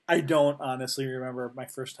 I don't honestly remember my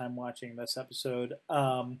first time watching this episode.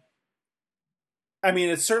 I mean,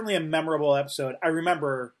 it's certainly a memorable episode. I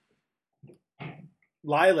remember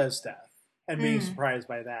Lila's death and being surprised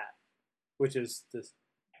by that, which is this.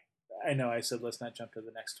 I know I said let's not jump to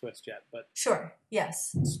the next twist yet, but sure,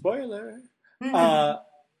 yes, spoiler.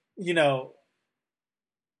 You know,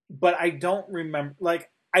 but I don't remember.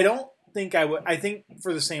 Like, I don't think I would. I think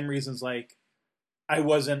for the same reasons, like, I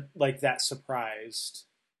wasn't, like, that surprised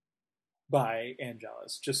by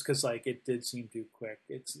Angelus, just because, like, it did seem too quick.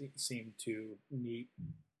 It seemed too neat,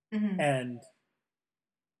 and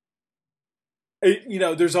you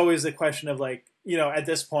know, there's always the question of, like, you know, at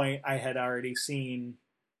this point, I had already seen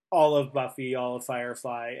all of Buffy, all of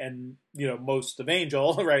Firefly, and, you know, most of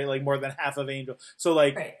Angel, right? Like, more than half of Angel. So,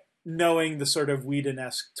 like, knowing the sort of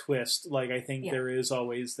Whedon-esque twist, like, I think there is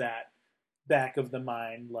always that back of the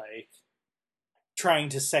mind, like, trying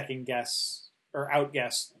to second guess or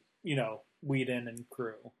outguess, you know, Whedon and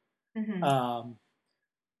crew.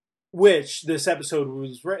 Which this episode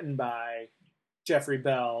was written by Jeffrey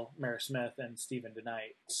Bell, Mare Smith, and Stephen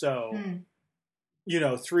DeKnight. So, you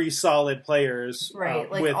know, 3 solid players.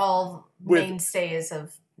 Right, like, all mainstays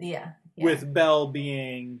of, with Bell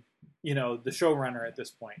being, you know, the showrunner at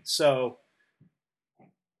this point. So,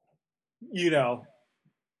 you know,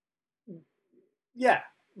 yeah,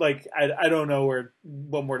 like, I don't know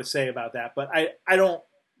what more to say about that, but I don't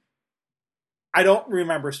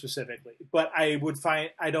remember specifically, but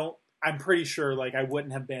I'm pretty sure, like, I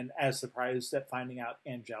wouldn't have been as surprised at finding out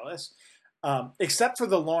Angelus, except for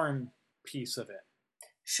the Lorne piece of it.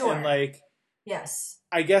 Sure. And, like, yes,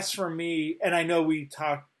 I guess for me, and I know we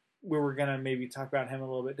were gonna maybe talk about him a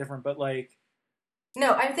little bit different, but, like,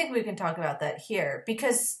 no, I think we can talk about that here,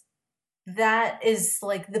 because that is,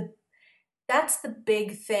 like, that's the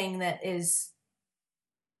big thing that is,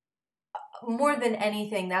 more than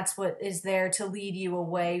anything, that's what is there to lead you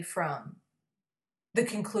away from the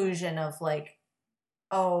conclusion of, like,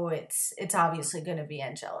 oh, it's obviously going to be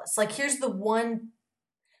Angelus. Like, here's the one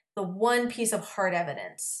piece of hard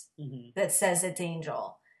evidence that says it's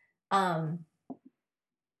Angel. And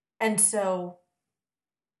so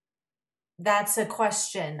that's a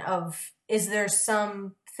question of, is there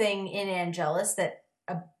something in Angelus that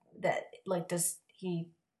like, does he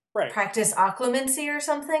practice occlumency or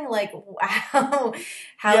something? Like, how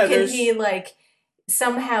can he, like,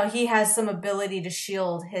 somehow he has some ability to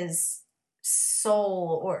shield his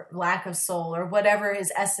soul or lack of soul or whatever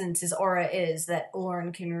his essence, his aura is, that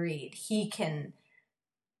Lorne can read. He can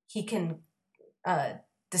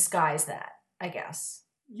disguise that, I guess.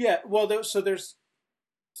 Yeah, well, there's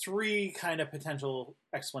 3 kind of potential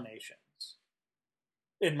explanations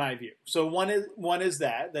in my view. So one is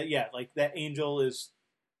that yeah, like, that Angel is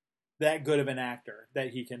that good of an actor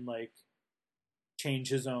that he can, like, change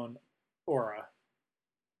his own aura,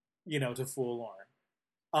 you know, to fool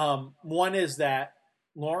Lorne. One is that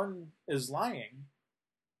Lorne is lying,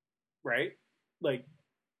 right? Like,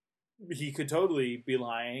 he could totally be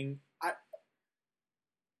lying.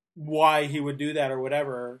 Why he would do that or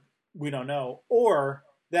whatever, we don't know. Or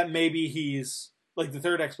that maybe he's, like, the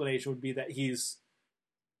third explanation would be that he's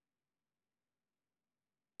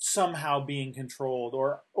somehow being controlled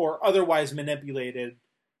or otherwise manipulated,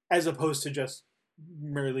 as opposed to just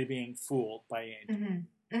merely being fooled by Angel.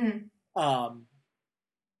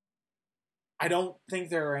 I don't think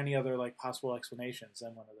there are any other, like, possible explanations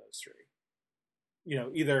than one of those 3. You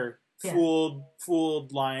know, either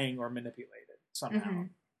fooled, lying, or manipulated somehow.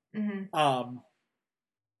 And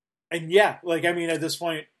yeah, like, I mean, at this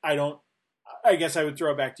point, I guess I would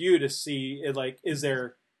throw it back to you to see, like, is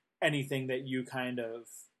there anything that you kind of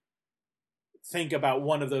think about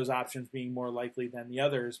one of those options being more likely than the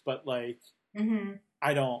others? But, like,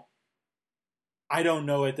 I don't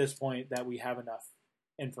know at this point that we have enough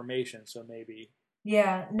information, so maybe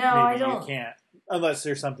I don't. You can't, unless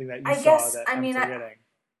there's something that you saw that I'm forgetting.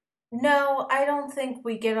 No, I don't think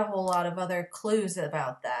we get a whole lot of other clues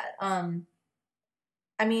about that. I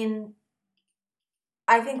mean,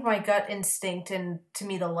 I think my gut instinct, and to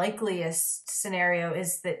me the likeliest scenario,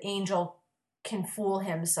 is that Angel can fool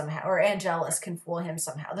him somehow, or Angelus can fool him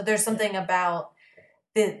somehow. That there's something about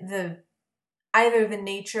the either the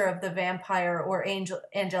nature of the vampire or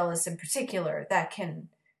Angelus in particular that can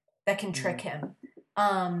trick him.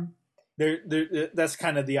 That's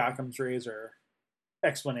kind of the Occam's razor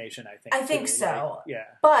explanation, I think. I think so. Like, yeah.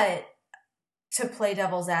 But to play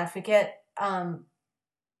devil's advocate,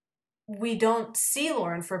 we don't see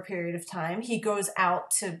Lauren for a period of time. He goes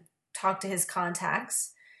out to talk to his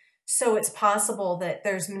contacts. So it's possible that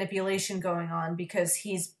there's manipulation going on because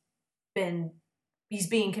he's being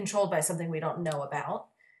controlled by something we don't know about.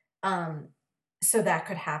 So that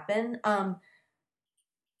could happen.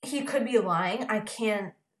 He could be lying. I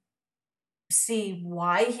can't see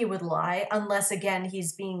why he would lie unless, again,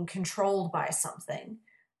 he's being controlled by something.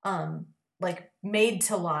 Like made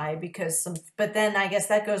to lie because but then I guess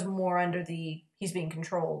that goes more under the he's being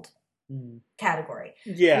controlled category.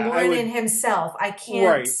 Yeah. Lauren in himself, I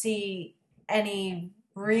can't see any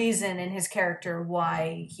reason in his character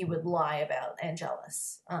why he would lie about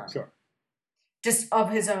Angelus. Sure. Just of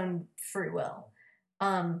his own free will.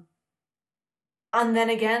 And then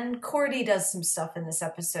again, Cordy does some stuff in this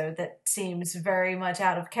episode that seems very much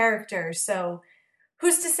out of character. So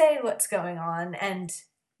who's to say what's going on and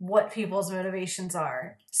what people's motivations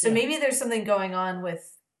are? So maybe there's something going on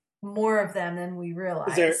with more of them than we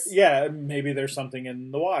realize. Maybe there's something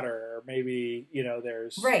in the water, or maybe,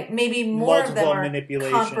 there's maybe more of them are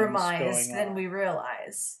compromised than we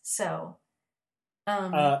realize. So,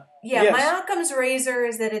 my Occam's razor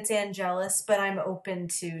is that it's Angelus, but I'm open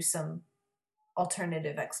to some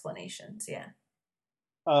alternative explanations.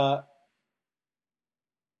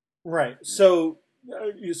 Right. So,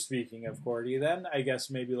 you speaking of Cordy, then I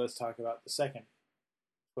guess maybe let's talk about the second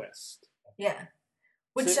twist. Yeah.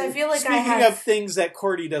 Which I feel like speaking of things that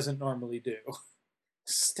Cordy doesn't normally do.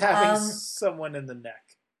 Stabbing someone in the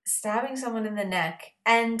neck. Stabbing someone in the neck.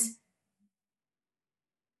 And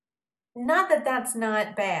not that that's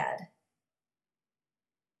not bad.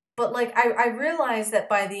 But, like, I realized that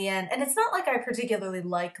by the end, and it's not like I particularly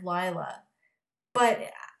like Lila,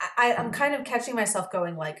 but I'm kind of catching myself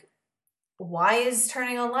going, like, why is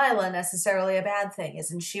turning on Lila necessarily a bad thing?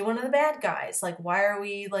 Isn't she one of the bad guys? Like, why are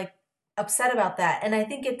we, like, upset about that? And I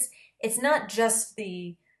think it's not just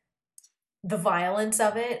the violence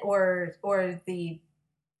of it or the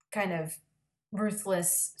kind of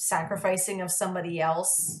ruthless sacrificing of somebody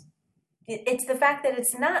else. It's the fact that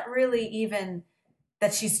it's not really even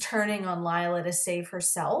that she's turning on Lila to save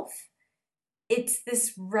herself. It's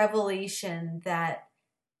this revelation that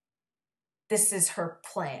this is her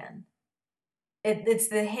plan. It's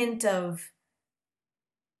the hint of,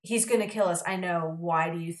 he's going to kill us. I know. Why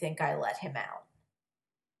do you think I let him out?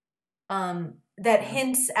 That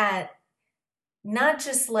hints at not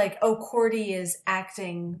just like, oh, Cordy is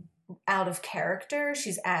acting out of character.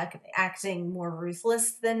 She's acting more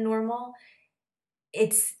ruthless than normal.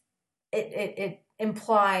 It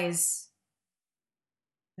implies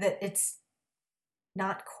that it's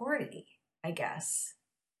not Cordy, I guess.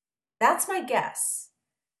 That's my guess.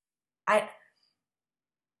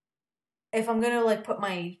 If I'm going to like put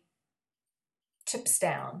my chips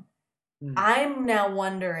down, I'm now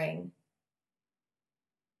wondering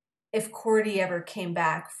if Cordy ever came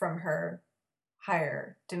back from her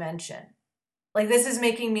higher dimension. Like, this is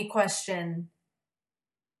making me question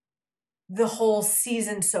the whole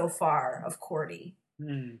season so far of Cordy.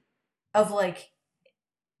 Of like,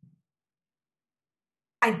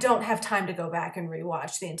 I don't have time to go back and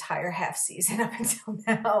rewatch the entire half season up until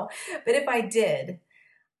now. But if I did,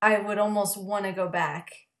 I would almost want to go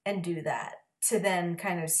back and do that to then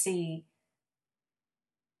kind of see,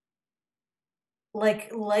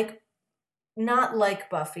 like not like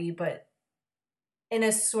Buffy, but in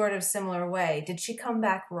a sort of similar way. Did she come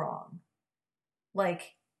back wrong?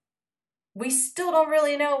 Like, we still don't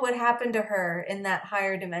really know what happened to her in that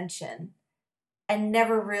higher dimension and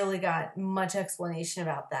never really got much explanation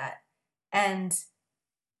about that. And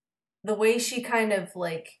the way she kind of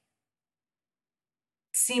like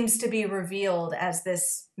seems to be revealed as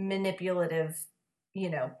this manipulative,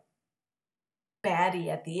 baddie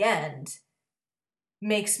at the end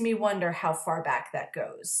makes me wonder how far back that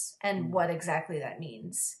goes and what exactly that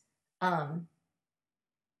means.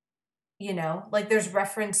 Like there's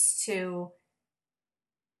reference to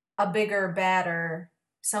a bigger, badder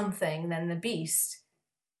something than the Beast.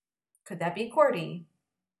 Could that be Cordy?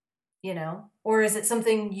 Or is it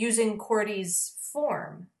something using Cordy's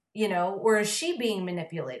form? Or is she being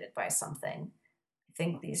manipulated by something? I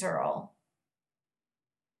think these are all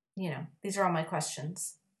my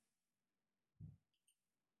questions.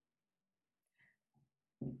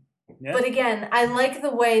 Yeah. But again, I like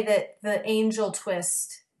the way that the angel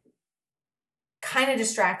twist kind of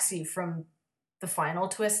distracts you from the final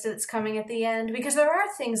twist that's coming at the end, because there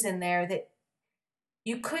are things in there that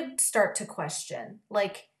you could start to question.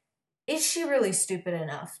 Like, is she really stupid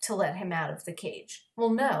enough to let him out of the cage? Well,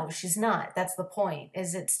 no, she's not. That's the point,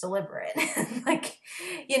 is it's deliberate. Like,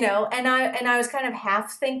 and I was kind of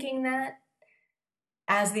half thinking that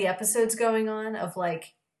as the episode's going on, of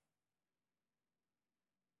like,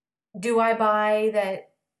 do I buy that,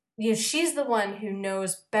 she's the one who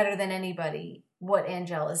knows better than anybody what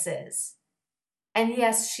Angelus is. And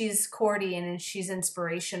yes, she's Cordy and she's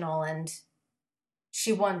inspirational and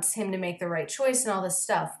she wants him to make the right choice and all this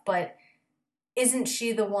stuff, but isn't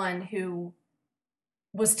she the one who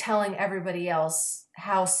was telling everybody else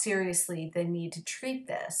how seriously they need to treat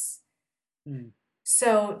this? Mm.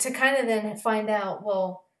 So to kind of then find out,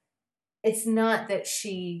 well, it's not that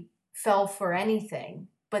she fell for anything,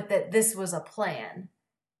 but that this was a plan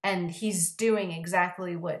and he's doing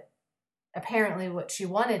exactly what she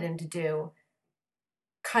wanted him to do,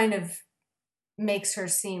 kind of makes her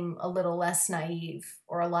seem a little less naive,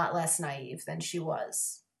 or a lot less naive than she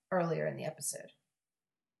was earlier in the episode.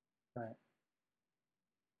 Right.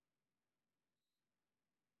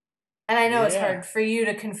 And I know it's hard for you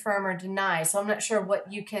to confirm or deny, so I'm not sure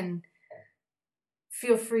what you can.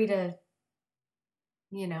 Feel free to,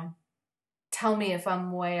 tell me if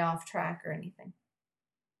I'm way off track or anything.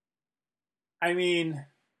 I mean,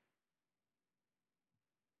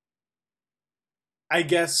 I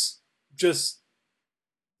guess just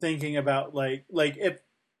thinking about like if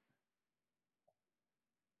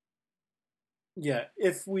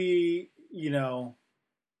we,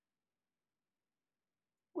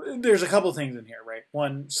 there's a couple things in here, right?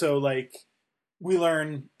 One, so like we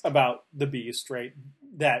learn about the beast, right?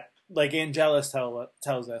 That like Angelus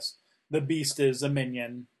tells us the beast is a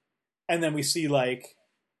minion, and then we see like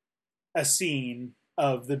a scene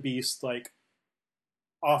of the beast like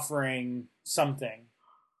offering something,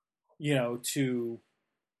 to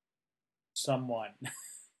someone,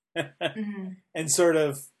 Mm-hmm. and sort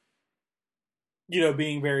of,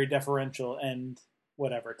 being very deferential and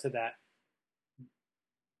whatever to that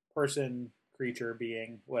person, creature,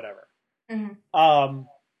 being, whatever. Mm-hmm.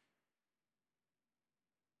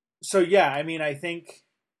 So yeah, I mean, I think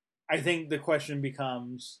the question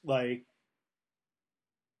becomes like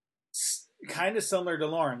kind of similar to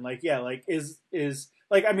Lauren, like, yeah, like is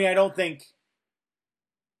like, I mean, I don't think,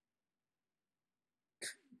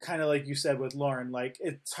 kind of like you said with Lauren, like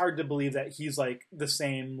it's hard to believe that he's like the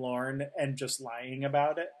same Lauren and just lying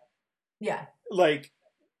about it. Yeah. Like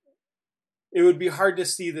it would be hard to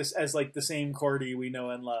see this as like the same Cordy we know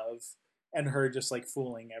and love, and her just like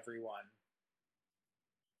fooling everyone,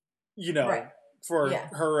 right. for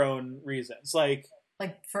her own reasons, like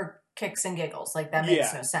for kicks and giggles. Like that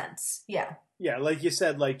makes no sense. Yeah. Yeah, like you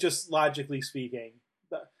said, like just logically speaking,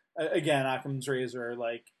 again, Occam's razor,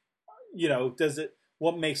 like, does it?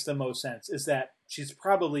 What makes the most sense is that she's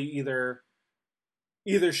probably either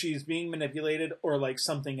she's being manipulated or like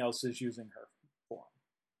something else is using her form.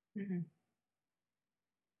 Mm-hmm.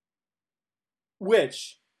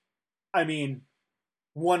 Which, I mean,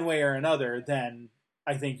 one way or another, then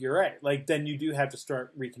I think you're right. Like, then you do have to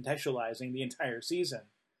start recontextualizing the entire season.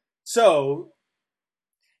 So,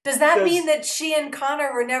 does that mean that she and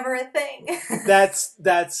Connor were never a thing? that's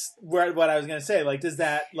what I was gonna say. Like, does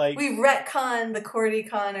that like we retcon the Cordy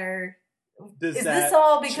Connor? Is this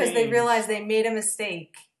all because change? They realized they made a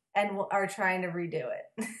mistake and are trying to redo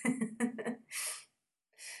it?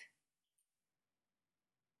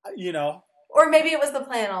 Or maybe it was the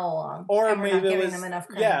plan all along. Or and we're maybe not giving it was them enough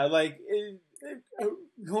credit. Yeah, like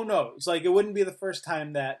who knows? Like it wouldn't be the first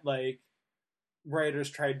time that like writers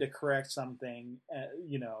tried to correct something,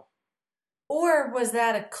 Or was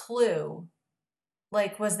that a clue?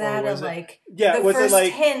 Like, was that the was first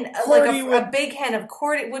like hint, a big hint of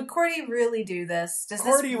Cordy? Would Cordy really do this? Does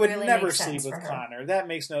Cordy this would really never make sense sleep with for Connor. That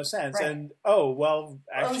makes no sense. Right. And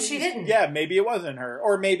actually, she didn't. Yeah, maybe it wasn't her,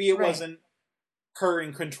 or maybe it wasn't her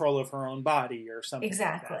in control of her own body or something.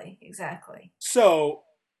 Exactly. Like Exactly. So,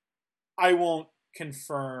 I won't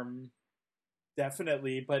confirm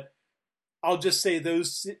definitely, but I'll just say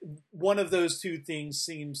one of those two things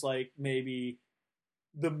seems like maybe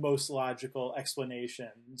the most logical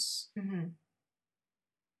explanations, mm-hmm.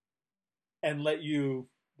 and let you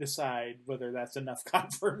decide whether that's enough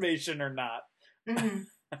confirmation or not. Mm-hmm.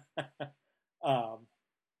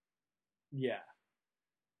 Yeah.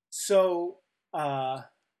 So,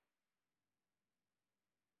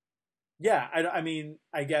 yeah, I mean,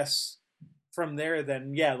 I guess from there,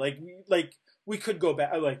 then, yeah, like we could go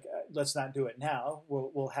back. Like, let's not do it now.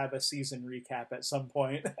 We'll have a season recap at some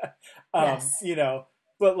point. Yes. You know,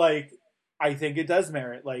 but like, I think it does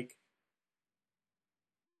merit, like,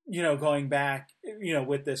 you know, going back, you know,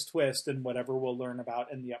 with this twist and whatever we'll learn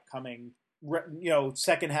about in the upcoming, you know,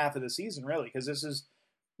 second half of the season, really, because this is,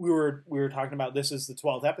 we were talking about, this is the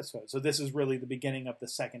 12th episode, so this is really the beginning of the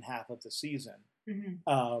second half of the season.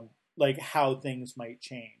 Like how things might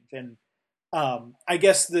change, and I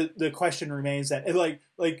guess the question remains that,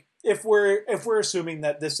 like if we're assuming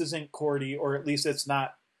that this isn't Cordy, or at least it's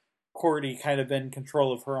not Cordy kind of in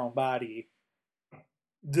control of her own body,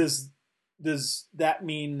 does that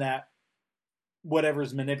mean that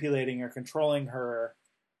whatever's manipulating or controlling her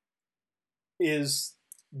is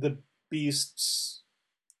the Beast's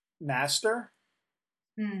master?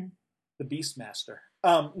 The Beast Master.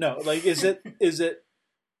 No, like, is it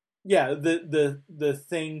yeah, the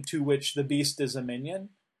thing to which the Beast is a minion?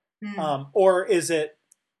 Or is it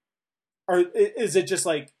just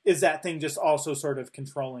like, is that thing just also sort of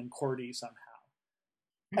controlling Cordy somehow?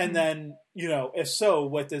 And then, you know, if so,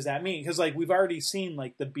 what does that mean? Because, like, we've already seen,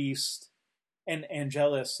 like, the Beast and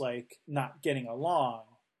Angelus, like, not getting along.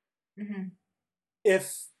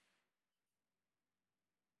 If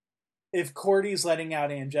Cordy's letting out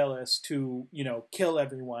Angelus to, you know, kill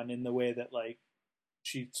everyone in the way that, like,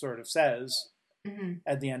 she sort of says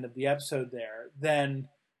at the end of the episode there, then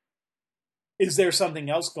is there something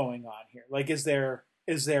else going on here? Like, is there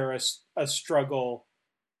a struggle,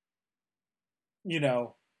 you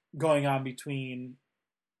know, going on between,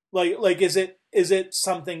 like is it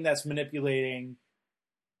something that's manipulating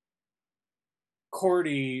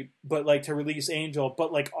Cordy, but like to release Angel,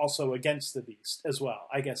 but like also against the Beast as well,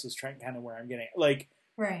 I guess, is trying, kind of where I'm getting at. Like,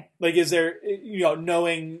 right, like, is there, you know,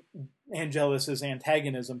 knowing Angelus's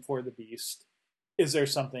antagonism for the Beast, is there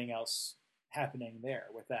something else happening there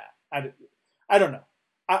with that? I don't know.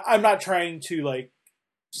 I'm not trying to, like,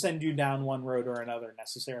 send you down one road or another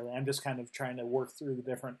necessarily. I'm just kind of trying to work through the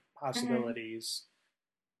different possibilities.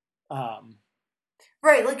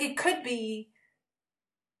 Right, like it could be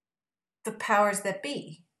the powers that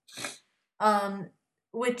be,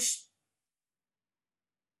 which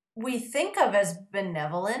we think of as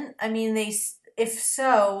benevolent. I mean, if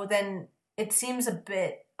so, then it seems a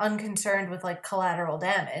bit unconcerned with like collateral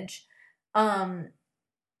damage.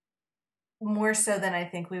 More so than I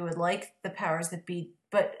think we would like the powers that be,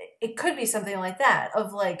 but it could be something like that,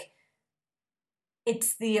 of like,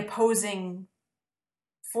 it's the opposing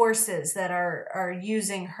forces that are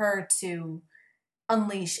using her to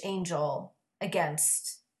unleash Angel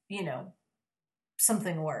against, you know,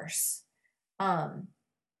 something worse. You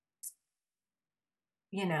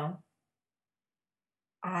know,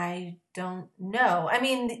 I don't know. I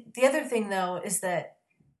mean, the other thing though is that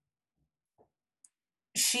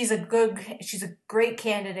she's a great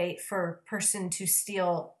candidate for person to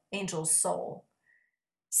steal Angel's soul,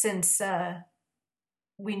 since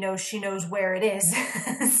we know she knows where it is.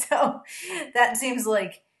 So that seems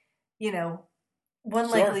like, you know,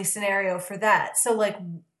 one likely scenario for that. So, like,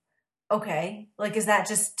 okay, like, is that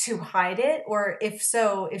just to hide it? Or if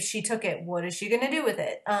so, if she took it, what is she going to do with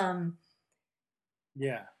it?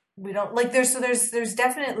 Yeah. We don't, like, there's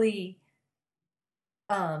definitely,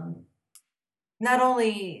 not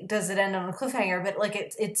only does it end on a cliffhanger, but like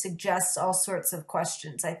it suggests all sorts of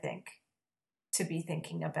questions, I think, to be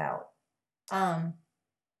thinking about.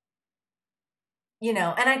 You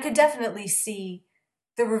know, and I could definitely see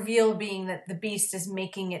the reveal being that the Beast is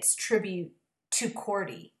making its tribute to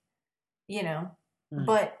Cordy, you know,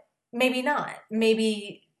 but maybe not.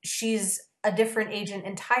 Maybe she's a different agent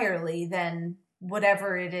entirely than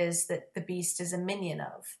whatever it is that the Beast is a minion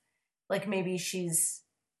of. Like, maybe she's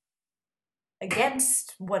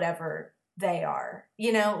against whatever they are,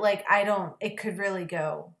 you know, like, it could really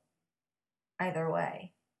go either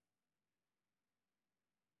way.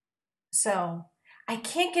 So I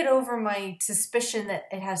can't get over my suspicion that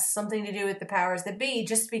it has something to do with the powers that be,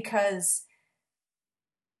 just because,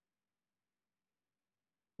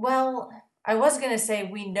 well, I was going to say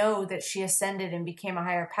we know that she ascended and became a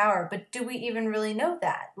higher power, but do we even really know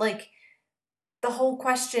that? Like, the whole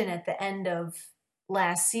question at the end of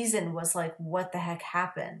last season was like, what the heck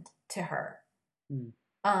happened to her?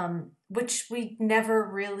 Which we never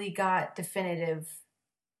really got definitive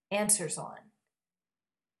answers on.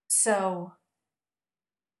 So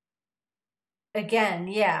again,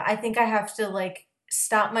 yeah, I think I have to like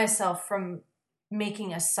stop myself from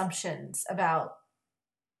making assumptions about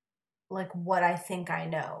like what I think I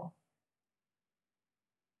know.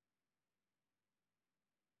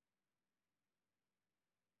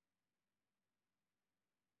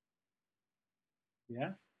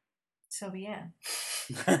 Yeah. So yeah.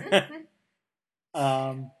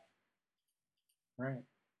 Right.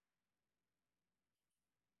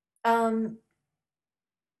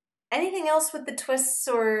 Anything else with the twists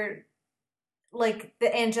or like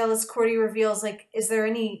the Angelus Cordy reveals? Like, is there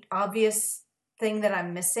any obvious thing that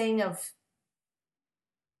I'm missing of,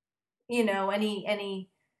 any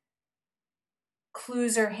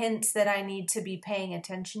clues or hints that I need to be paying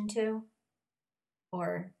attention to?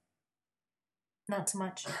 Or not so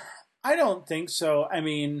much? I don't think so. I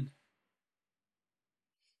mean,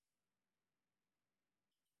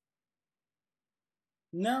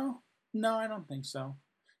 no, I don't think so.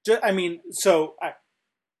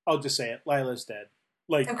 I'll just say it. Lila's dead.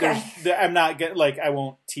 Like, okay. I'm not getting, like, I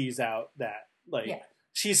won't tease out that, like, yeah.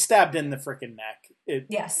 she's stabbed in the freaking neck.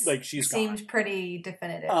 Yes. Like, she's seemed gone. pretty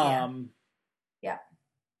definitive. Yeah.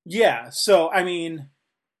 Yeah. So, I mean,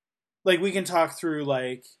 like, we can talk through,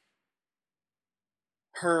 like,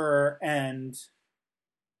 her and,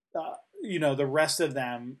 the rest of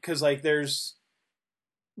them. Cause, like, there's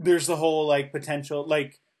the whole, like, potential,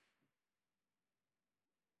 like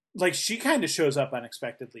she kind of shows up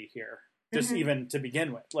unexpectedly here, just even to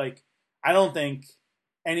begin with. Like, I don't think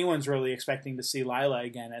anyone's really expecting to see Lila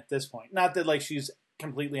again at this point. Not that, like, she's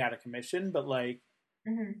completely out of commission, but, like,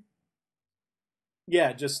 yeah,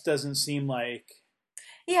 it just doesn't seem like.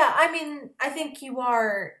 Yeah, I mean, I think you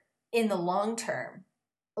are in the long term.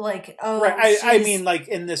 Like, right. I mean, like,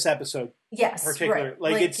 in this episode, yes, particular,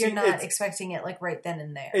 right. Like you're not expecting it like right then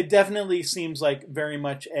and there. It definitely seems like very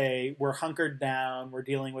much we're hunkered down, we're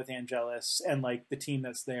dealing with Angelus, and, like, the team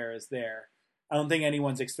that's there is there. I don't think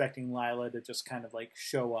anyone's expecting Lila to just kind of, like,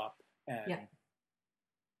 show up and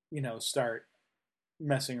start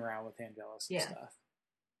messing around with Angelus and stuff.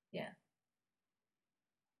 Yeah.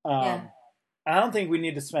 I don't think we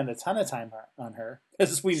need to spend a ton of time on her,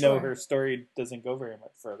 because we know her story doesn't go very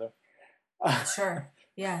much further. Sure.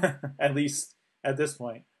 Yeah. At least at this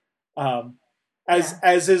point.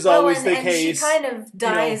 As is always the case. She kind of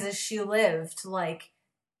dies as she lived, like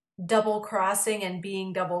double crossing and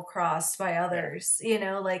being double crossed by others,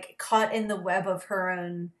 like caught in the web of her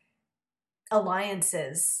own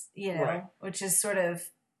alliances, which is sort of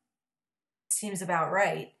seems about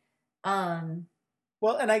right.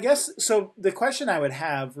 Well, and I guess, so the question I would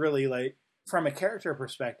have really, like, from a character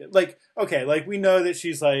perspective, like, okay, like, we know that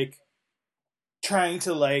she's, like, trying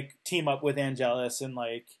to, like, team up with Angelus and,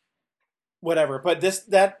 like, whatever. But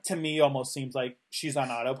that to me almost seems like she's on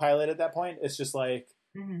autopilot at that point. It's just like,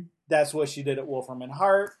 that's what she did at Wolfram and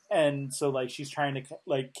Hart. And so, like, she's trying to,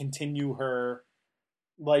 like, continue her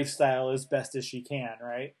lifestyle as best as she can,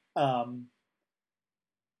 right?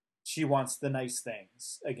 She wants the nice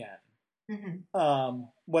things again.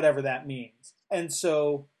 Whatever that means. And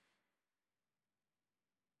so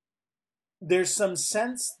there's some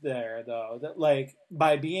sense there, though, that, like,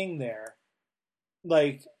 by being there,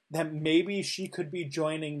 like, that maybe she could be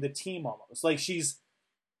joining the team almost. Like, she's,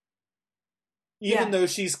 even though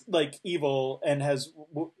she's, like, evil and has,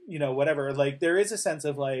 whatever, like, there is a sense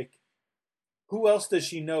of, like, who else does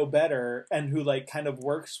she know better and who, like, kind of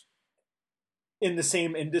works in the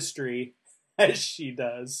same industry as she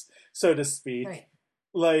does, so to speak. Right.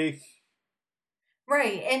 Like,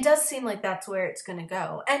 right. It does seem like that's where it's going to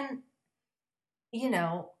go. And,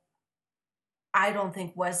 I don't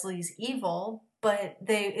think Wesley's evil, but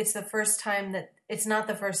it's not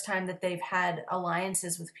the first time that they've had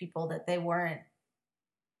alliances with people that they weren't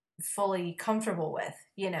fully comfortable with,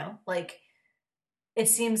 like, it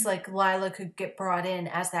seems like Lila could get brought in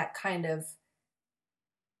as that kind of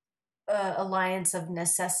alliance of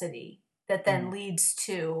necessity that then leads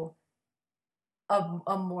to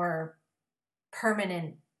a more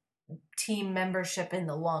permanent team membership in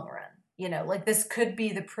the long run. Like, this could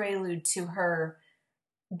be the prelude to her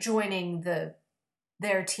joining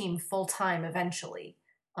their team full time eventually.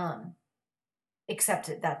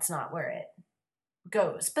 Except that's not where it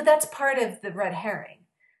goes. But that's part of the red herring.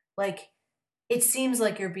 Like, it seems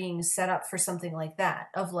like you're being set up for something like that,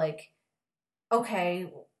 of, like,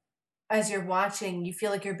 okay, as you're watching, you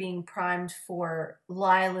feel like you're being primed for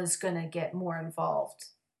Lila's gonna get more involved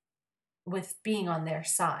with being on their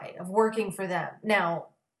side, of working for them. Now,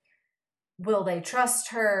 will they trust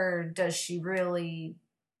her? Does she really,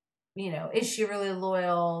 is she really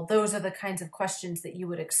loyal? Those are the kinds of questions that you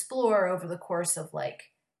would explore over the course of,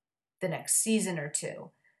 like, the next season or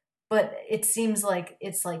two. But it seems like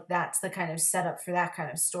it's like that's the kind of setup for that kind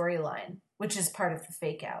of storyline, which is part of the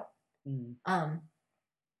fake out.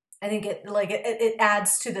 I think it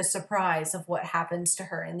adds to the surprise of what happens to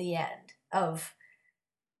her in the end, of,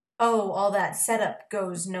 oh, all that setup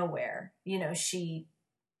goes nowhere. She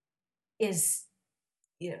is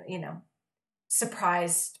you know,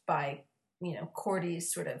 surprised by,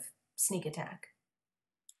 Cordy's sort of sneak attack.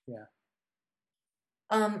 Yeah.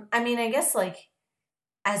 I mean, I guess, like,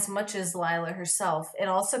 as much as Lila herself, it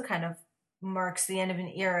also kind of marks the end of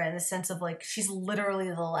an era in the sense of, like, she's literally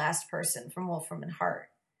the last person from Wolfram and Hart.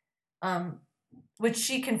 Which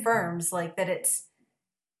she confirms, like, that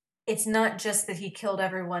it's not just that he killed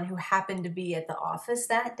everyone who happened to be at the office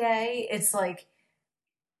that day. It's like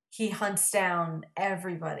he hunts down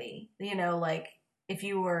everybody. Like, if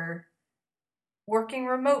you were working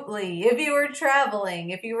remotely, if you were traveling,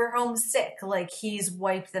 if you were homesick, like, he's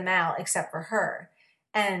wiped them out except for her.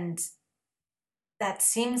 And that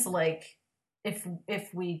seems like,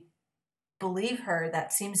 if we believe her,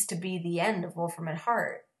 that seems to be the end of Wolfram and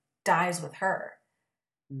Hart. Dies with her.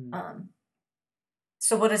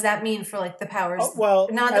 So what does that mean for, like, the powers? Not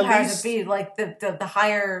the powers that be, like the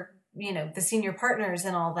higher, the senior partners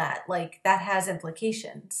and all that. Like, that has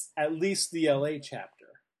implications. At least the LA chapter,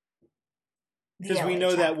 because we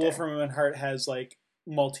know that Wolfram and Hart has, like,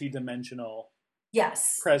 multi-dimensional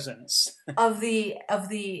presence of the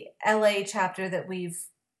LA chapter that we've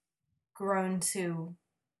grown to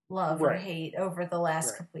love or hate over the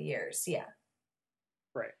last couple of years. Yeah.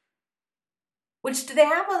 Right. Which, do they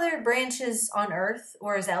have other branches on Earth,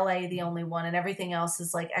 or is LA the only one and everything else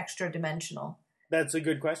is, like, extra dimensional? That's a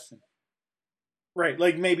good question. Right,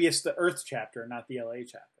 like, maybe it's the Earth chapter, not the LA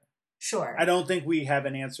chapter. Sure. I don't think we have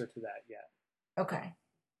an answer to that yet. Okay.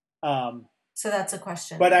 So that's a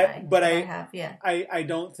question. But I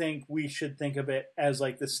don't think we should think of it as,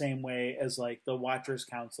 like, the same way as, like, the Watchers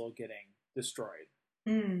Council getting destroyed.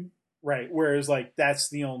 Right, whereas, like, that's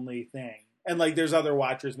the only thing. And, like, there's other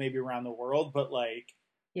Watchers maybe around the world, but, like,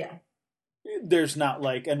 there's not,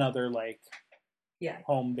 like, another, like,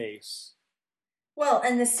 home base. Well,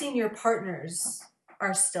 and the senior partners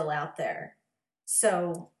are still out there.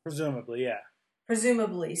 So presumably, yeah.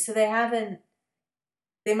 Presumably. So they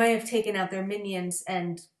might have taken out their minions,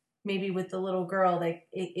 and maybe with the little girl,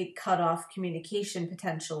 it cut off communication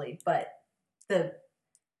potentially, but the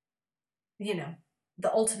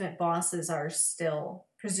ultimate bosses are still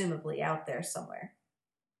presumably out there somewhere.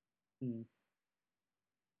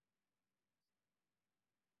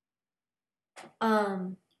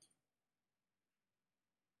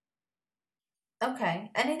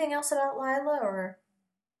 Okay. Anything else about Lila, or?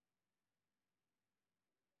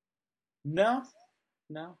 No.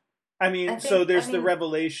 I mean, there's the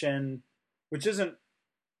revelation, which isn't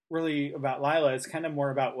really about Lila. It's kind of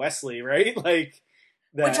more about Wesley, right? Like,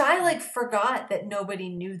 which I, like, forgot that nobody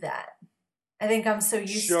knew that. I think I'm so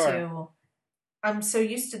used to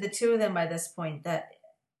the two of them by this point that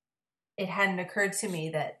it hadn't occurred to me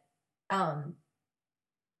that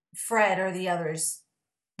Fred or the others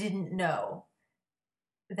didn't know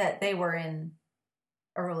that they were in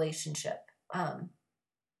a relationship.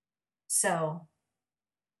 So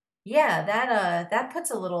yeah, that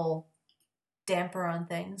puts a little damper on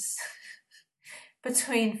things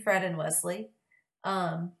between Fred and Wesley.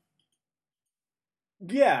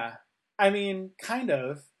 Yeah, I mean, kind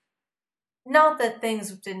of. Not that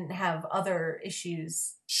things didn't have other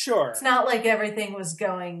issues. Sure. It's not like everything was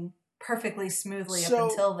going perfectly smoothly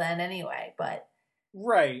up until then anyway, but...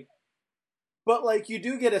 Right. But, like, you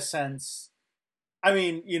do get a sense... I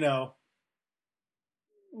mean,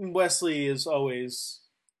 Wesley is always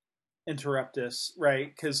interruptus,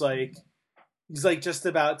 right? Because, like, he's, like, just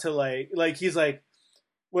about to, like he's like,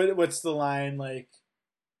 what's the line, like,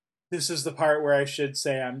 this is the part where I should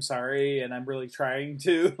say I'm sorry and I'm really trying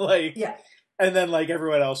to, like, yeah. And then, like,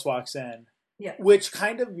 everyone else walks in. Yeah. Which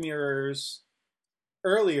kind of mirrors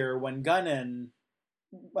earlier when Gunn and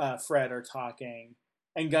Fred are talking,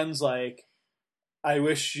 and Gunn's like, I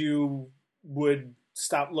wish you would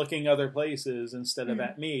stop looking other places instead of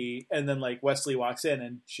at me. And then, like, Wesley walks in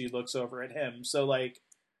and she looks over at him. So, like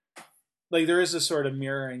there is a sort of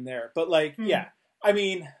mirroring there. But, like, yeah, I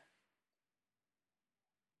mean,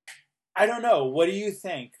 I don't know. What do you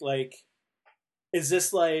think? Like, is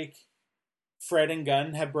this, like, Fred and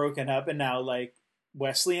Gunn have broken up and now, like,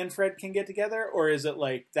 Wesley and Fred can get together? Or is it,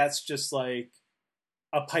 like, that's just, like,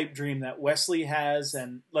 a pipe dream that Wesley has?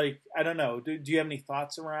 And, like, I don't know. Do you have any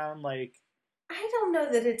thoughts around, like... I don't know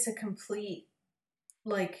that it's a complete,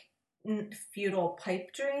 like, futile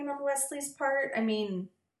pipe dream on Wesley's part. I mean,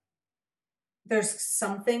 there's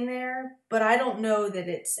something there, but I don't know that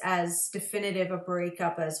it's as definitive a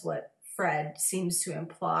breakup as what Fred seems to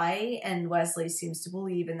imply and Wesley seems to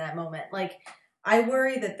believe in that moment. Like, I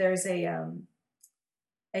worry that there's a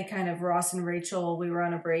kind of Ross and Rachel, we were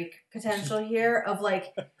on a break potential here of,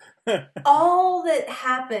 like, all that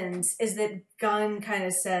happens is that Gunn kind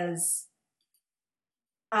of says,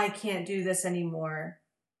 I can't do this anymore.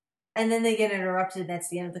 And then they get interrupted, and that's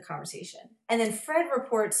the end of the conversation. And then Fred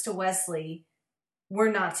reports to Wesley,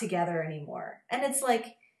 we're not together anymore. And it's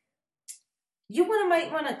like, you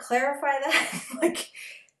might want to clarify that? Like,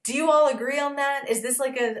 do you all agree on that? Is this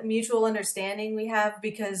like a mutual understanding we have?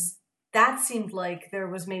 Because that seemed like there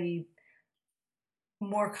was maybe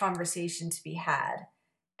more conversation to be had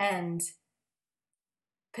and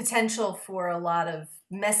potential for a lot of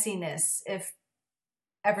messiness if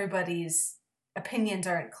everybody's opinions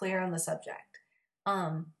aren't clear on the subject.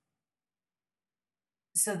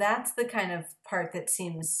 So that's the kind of part that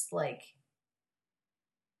seems like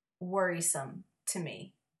worrisome to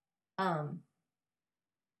me. And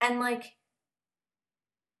like,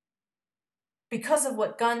 because of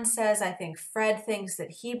what Gunn says, I think Fred thinks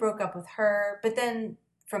that he broke up with her. But then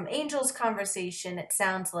from Angel's conversation, it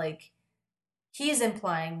sounds like he's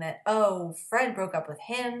implying that, oh, Fred broke up with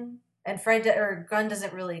him. And Gunn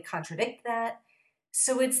doesn't really contradict that.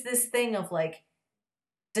 So it's this thing of like,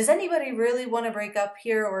 does anybody really want to break up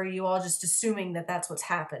here? Or are you all just assuming that that's what's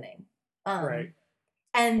happening? Right.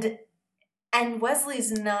 And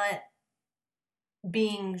Wesley's not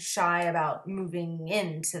being shy about moving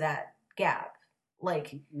into that gap.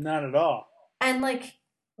 Like, not at all. And like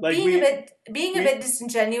being a bit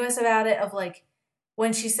disingenuous about it, of like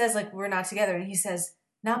when she says like we're not together and he says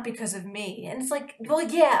not because of me, and it's like, well,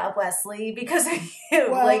 yeah, Wesley, because of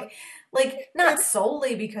you. Well, like not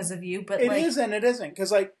solely because of you, but it is and it isn't,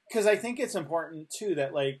 because I think it's important too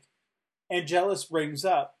that like Angelus brings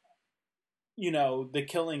up, the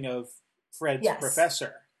killing of Fred's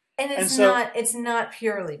professor. And it's not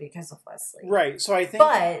purely because of Wesley. Right. So I think,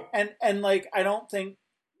 and like, I don't think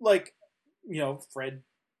like, Fred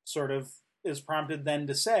sort of is prompted then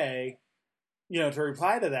to say, to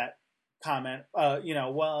reply to that comment,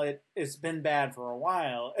 well, it's been bad for a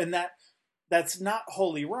while. And that's not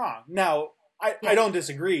wholly wrong. Now, I don't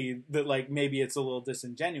disagree that like, maybe it's a little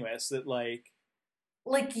disingenuous that like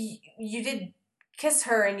you did kiss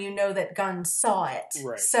her and you know that Gunn saw it.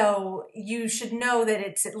 Right. So you should know that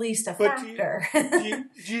it's at least a factor. Do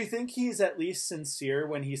you think he's at least sincere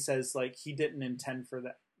when he says like he didn't intend for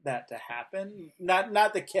that to happen?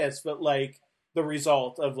 Not the kiss, but like the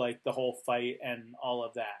result of like the whole fight and all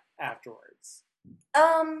of that afterwards.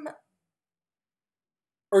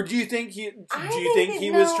 Or do you think he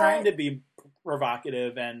was trying to be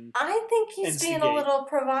provocative and I think he's being a little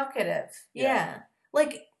provocative. Yeah.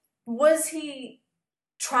 Like, was he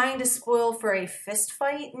trying to spoil for a fist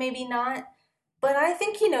fight? Maybe not. But I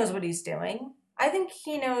think he knows what he's doing. I think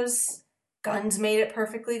he knows Gunn's made it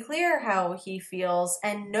perfectly clear how he feels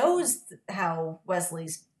and knows how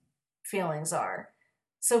Wesley's feelings are.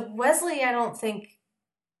 So Wesley, I don't think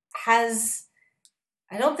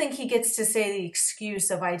he gets to say the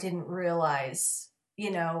excuse of I didn't realize,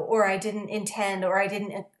 or I didn't intend, or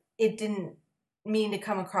it didn't mean to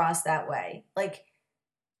come across that way. Like,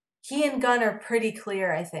 he and Gunn are pretty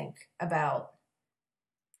clear, I think, about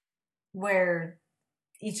where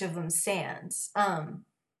each of them stands.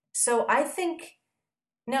 So I think,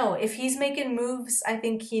 no, if he's making moves, I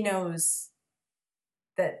think he knows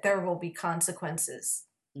that there will be consequences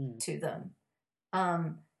to them.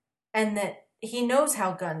 And that he knows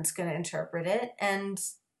how Gunn's going to interpret it, and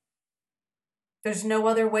there's no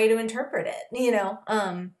other way to interpret it,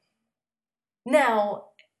 Now,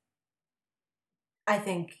 I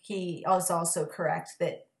think he is also correct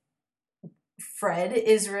that Fred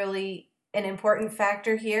is really an important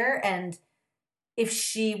factor here, and if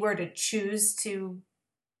she were to choose to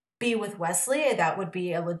be with Wesley, that would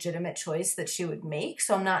be a legitimate choice that she would make.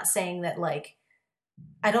 So I'm not saying that, like,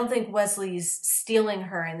 I don't think Wesley's stealing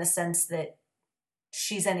her in the sense that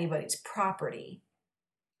she's anybody's property.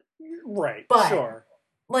 Right, but, sure.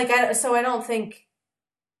 Like, I don't think,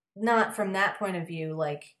 not from that point of view,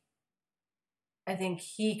 like, I think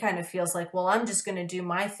he kind of feels like, well, I'm just going to do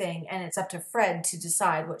my thing, and it's up to Fred to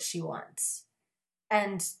decide what she wants.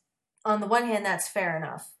 And on the one hand, that's fair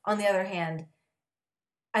enough. On the other hand,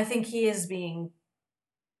 I think he is being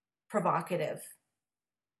provocative.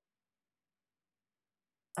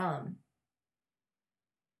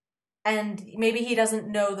 And maybe he doesn't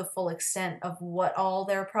know the full extent of what all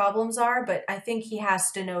their problems are, but I think he has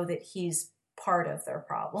to know that he's part of their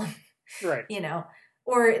problem. Right.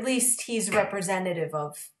 Or at least he's representative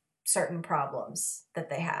of certain problems that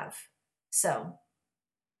they have. So,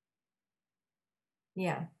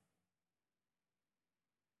 yeah.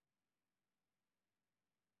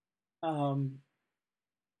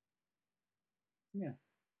 Yeah.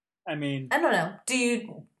 I mean, I don't know. Do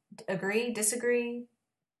you agree, disagree?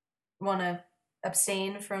 Want to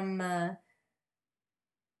abstain from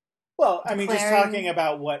Well, I mean, just declaring- talking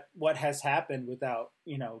about what has happened without,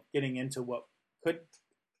 getting into what could,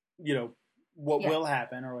 what Yeah. will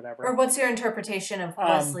happen or whatever. Or what's your interpretation of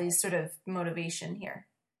Wesley's sort of motivation here?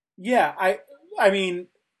 Yeah, I mean,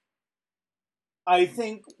 I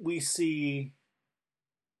think we see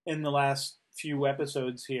in the last few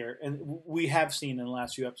episodes here, and we have seen in the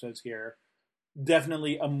last few episodes here,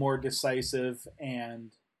 definitely a more decisive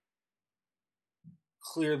and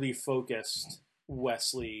clearly focused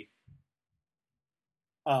Wesley.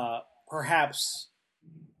 Perhaps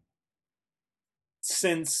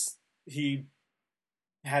since he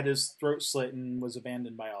had his throat slit and was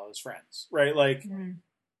abandoned by all his friends, right? Like,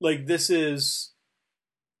 like this is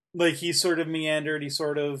like he sort of meandered. He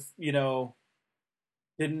sort of,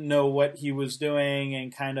 didn't know what he was doing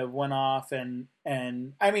and kind of went off and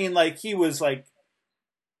I mean, like he was like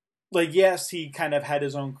yes, he kind of had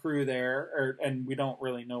his own crew there, and we don't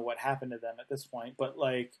really know what happened to them at this point, but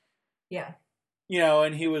like, yeah,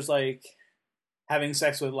 and he was like having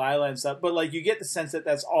sex with Lila and stuff, but like you get the sense that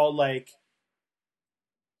that's all like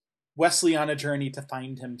Wesley on a journey to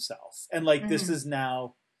find himself, and like this is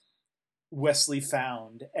now Wesley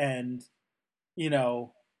found, and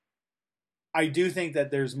I do think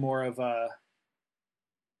that there's more of a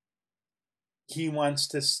he wants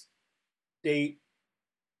to state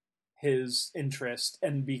his interest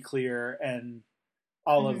and be clear and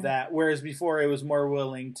all of that, whereas before it was more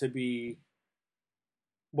willing to be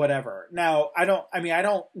whatever. Now I don't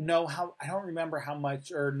remember how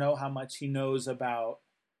much or know how much he knows about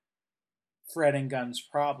Fred and Gunn's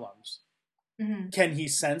problems. Can he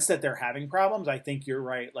sense that they're having problems? I think you're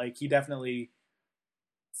right. Like he definitely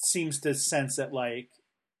seems to sense that, like,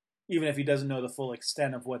 even if he doesn't know the full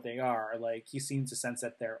extent of what they are, like he seems to sense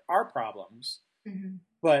that there are problems.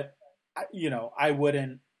 But I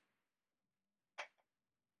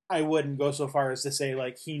wouldn't go so far as to say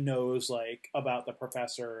like he knows like about the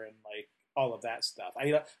professor and like all of that stuff.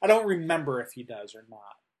 I don't remember if he does or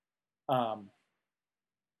not.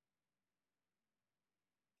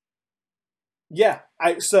 Yeah,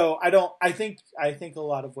 I think a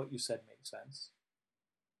lot of what you said makes sense.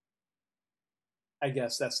 I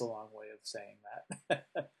guess that's a long way of saying that.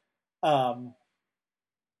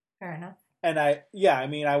 Fair enough. And I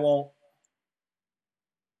won't.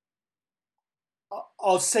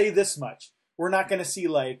 I'll say this much: we're not going to see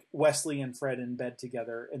like Wesley and Fred in bed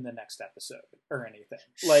together in the next episode or anything.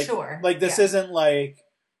 Like, sure. Like this isn't like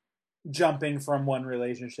jumping from one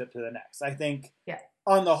relationship to the next. I think,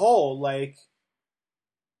 on the whole, like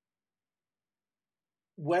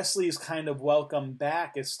Wesley's kind of welcome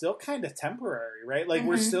back is still kind of temporary, right? Like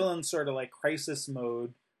we're still in sort of like crisis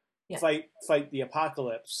mode, fight the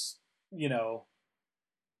apocalypse,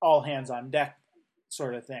 all hands on deck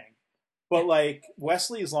sort of thing. But like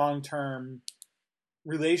Wesley's long-term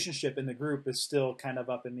relationship in the group is still kind of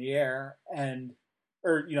up in the air,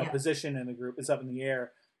 position in the group is up in the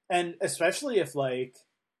air. And especially if like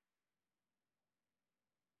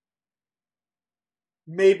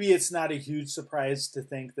maybe it's not a huge surprise to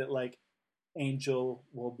think that like Angel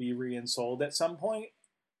will be reinsouled at some point.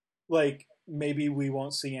 Like maybe we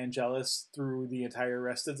won't see Angelus through the entire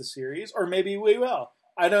rest of the series, or maybe we will.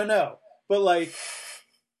 I don't know. But like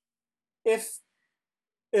if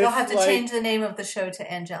they'll have to change the name of the show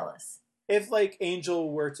to Angelus. If like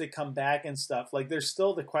Angel were to come back and stuff, like there's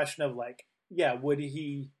still the question of like, yeah, would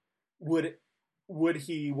he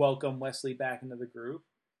welcome Wesley back into the group?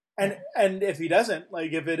 And if he doesn't,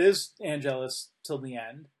 like if it is Angelus till the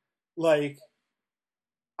end, like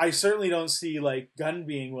I certainly don't see like Gunn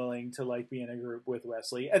being willing to like be in a group with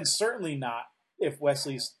Wesley, and certainly not if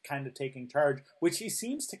Wesley's kind of taking charge, which he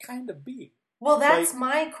seems to kind of be. Well, that's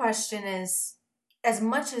my question is, as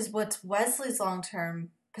much as what's Wesley's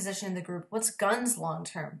long-term position in the group, what's Gunn's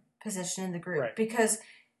long-term position in the group? Right. Because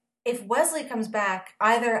if Wesley comes back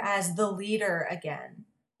either as the leader again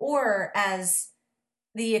or as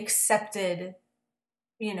the accepted,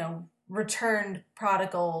 returned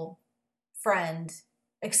prodigal friend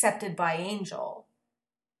accepted by Angel,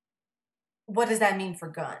 what does that mean for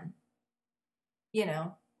Gunn?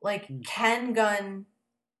 Can Gunn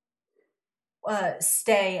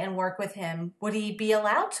stay and work with him? Would he be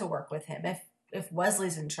allowed to work with him if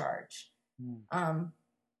Wesley's in charge?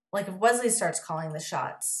 Like if Wesley starts calling the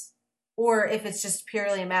shots, or if it's just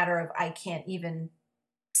purely a matter of I can't even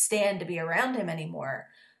stand to be around him anymore,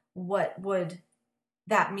 what would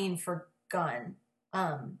that mean for Gunn?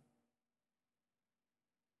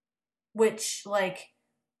 Which, like,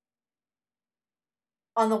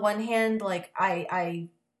 on the one hand, like I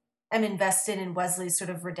am invested in Wesley's sort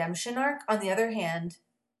of redemption arc. On the other hand,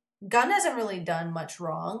 Gunn hasn't really done much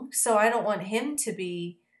wrong, so I don't want him to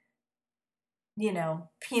be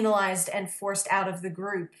penalized and forced out of the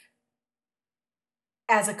group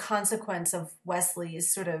as a consequence of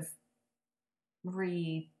Wesley's sort of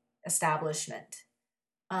re-establishment.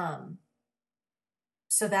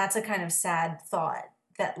 So that's a kind of sad thought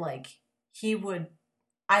that like he would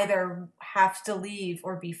either have to leave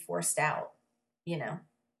or be forced out,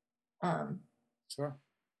 Sure.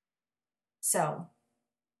 So,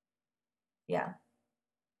 yeah.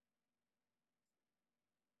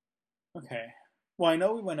 Okay. Well, I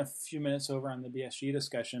know we went a few minutes over on the BSG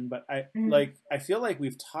discussion, but I feel like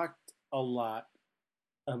we've talked a lot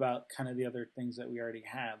about kind of the other things that we already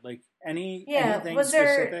had. Like anything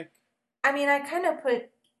specific? I mean, I kind of put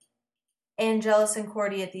Angelus and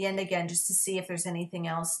Cordy at the end again just to see if there's anything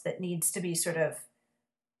else that needs to be sort of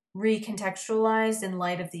recontextualized in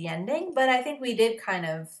light of the ending, but I think we did kind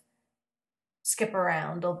of skip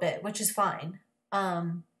around a bit, which is fine.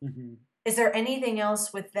 Is there anything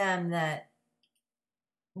else with them that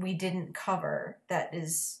we didn't cover that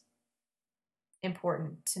is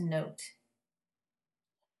important to note?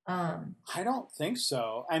 I don't think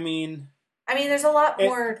so. I mean, there's a lot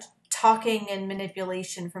more talking and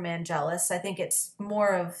manipulation from Angelus. I think it's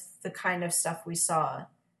more of the kind of stuff we saw.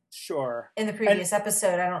 Sure. In the previous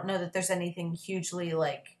episode. I don't know that there's anything hugely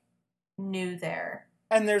like new there.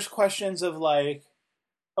 And there's questions of like,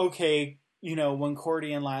 okay, when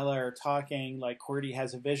Cordy and Lila are talking, like Cordy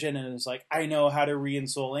has a vision and is like, I know how to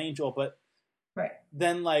re-ensoul Angel, but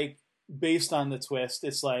then like based on the twist,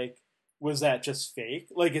 it's like, was that just fake?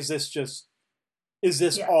 Like, is this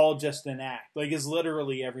all just an act? Like, is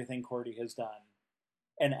literally everything Cordy has done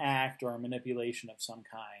an act or a manipulation of some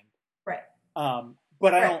kind? Right.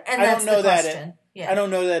 But I don't know that I don't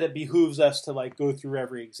know that it behooves us to like go through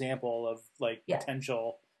every example of like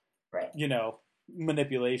potential,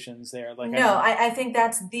 manipulations there. Like, no, I think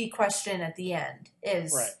that's the question at the end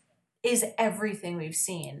is everything we've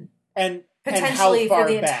seen and potentially and how far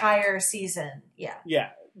for the back? entire season. Yeah. Yeah.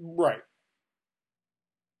 Right.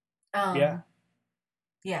 Yeah.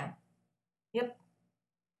 Yeah. Yep.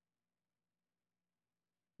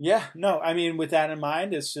 Yeah. No, I mean, with that in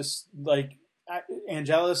mind, it's just like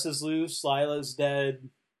Angelus is loose, Lila's dead,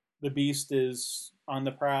 the Beast is on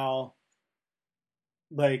the prowl.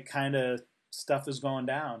 Like, kind of stuff is going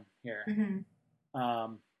down here.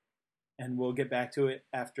 And we'll get back to it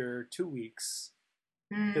after 2 weeks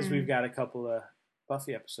because we've got a couple of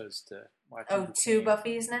Buffy episodes to watch. Oh, 2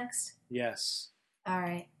 Buffys next? Yes. All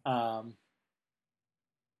right.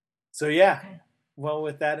 So yeah. Okay. Well,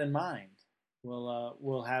 with that in mind,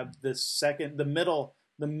 we'll have the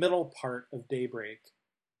middle part of Daybreak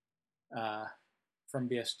from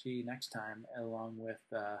BSG next time, along with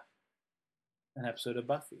an episode of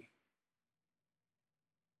Buffy.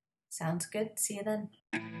 Sounds good. See you then.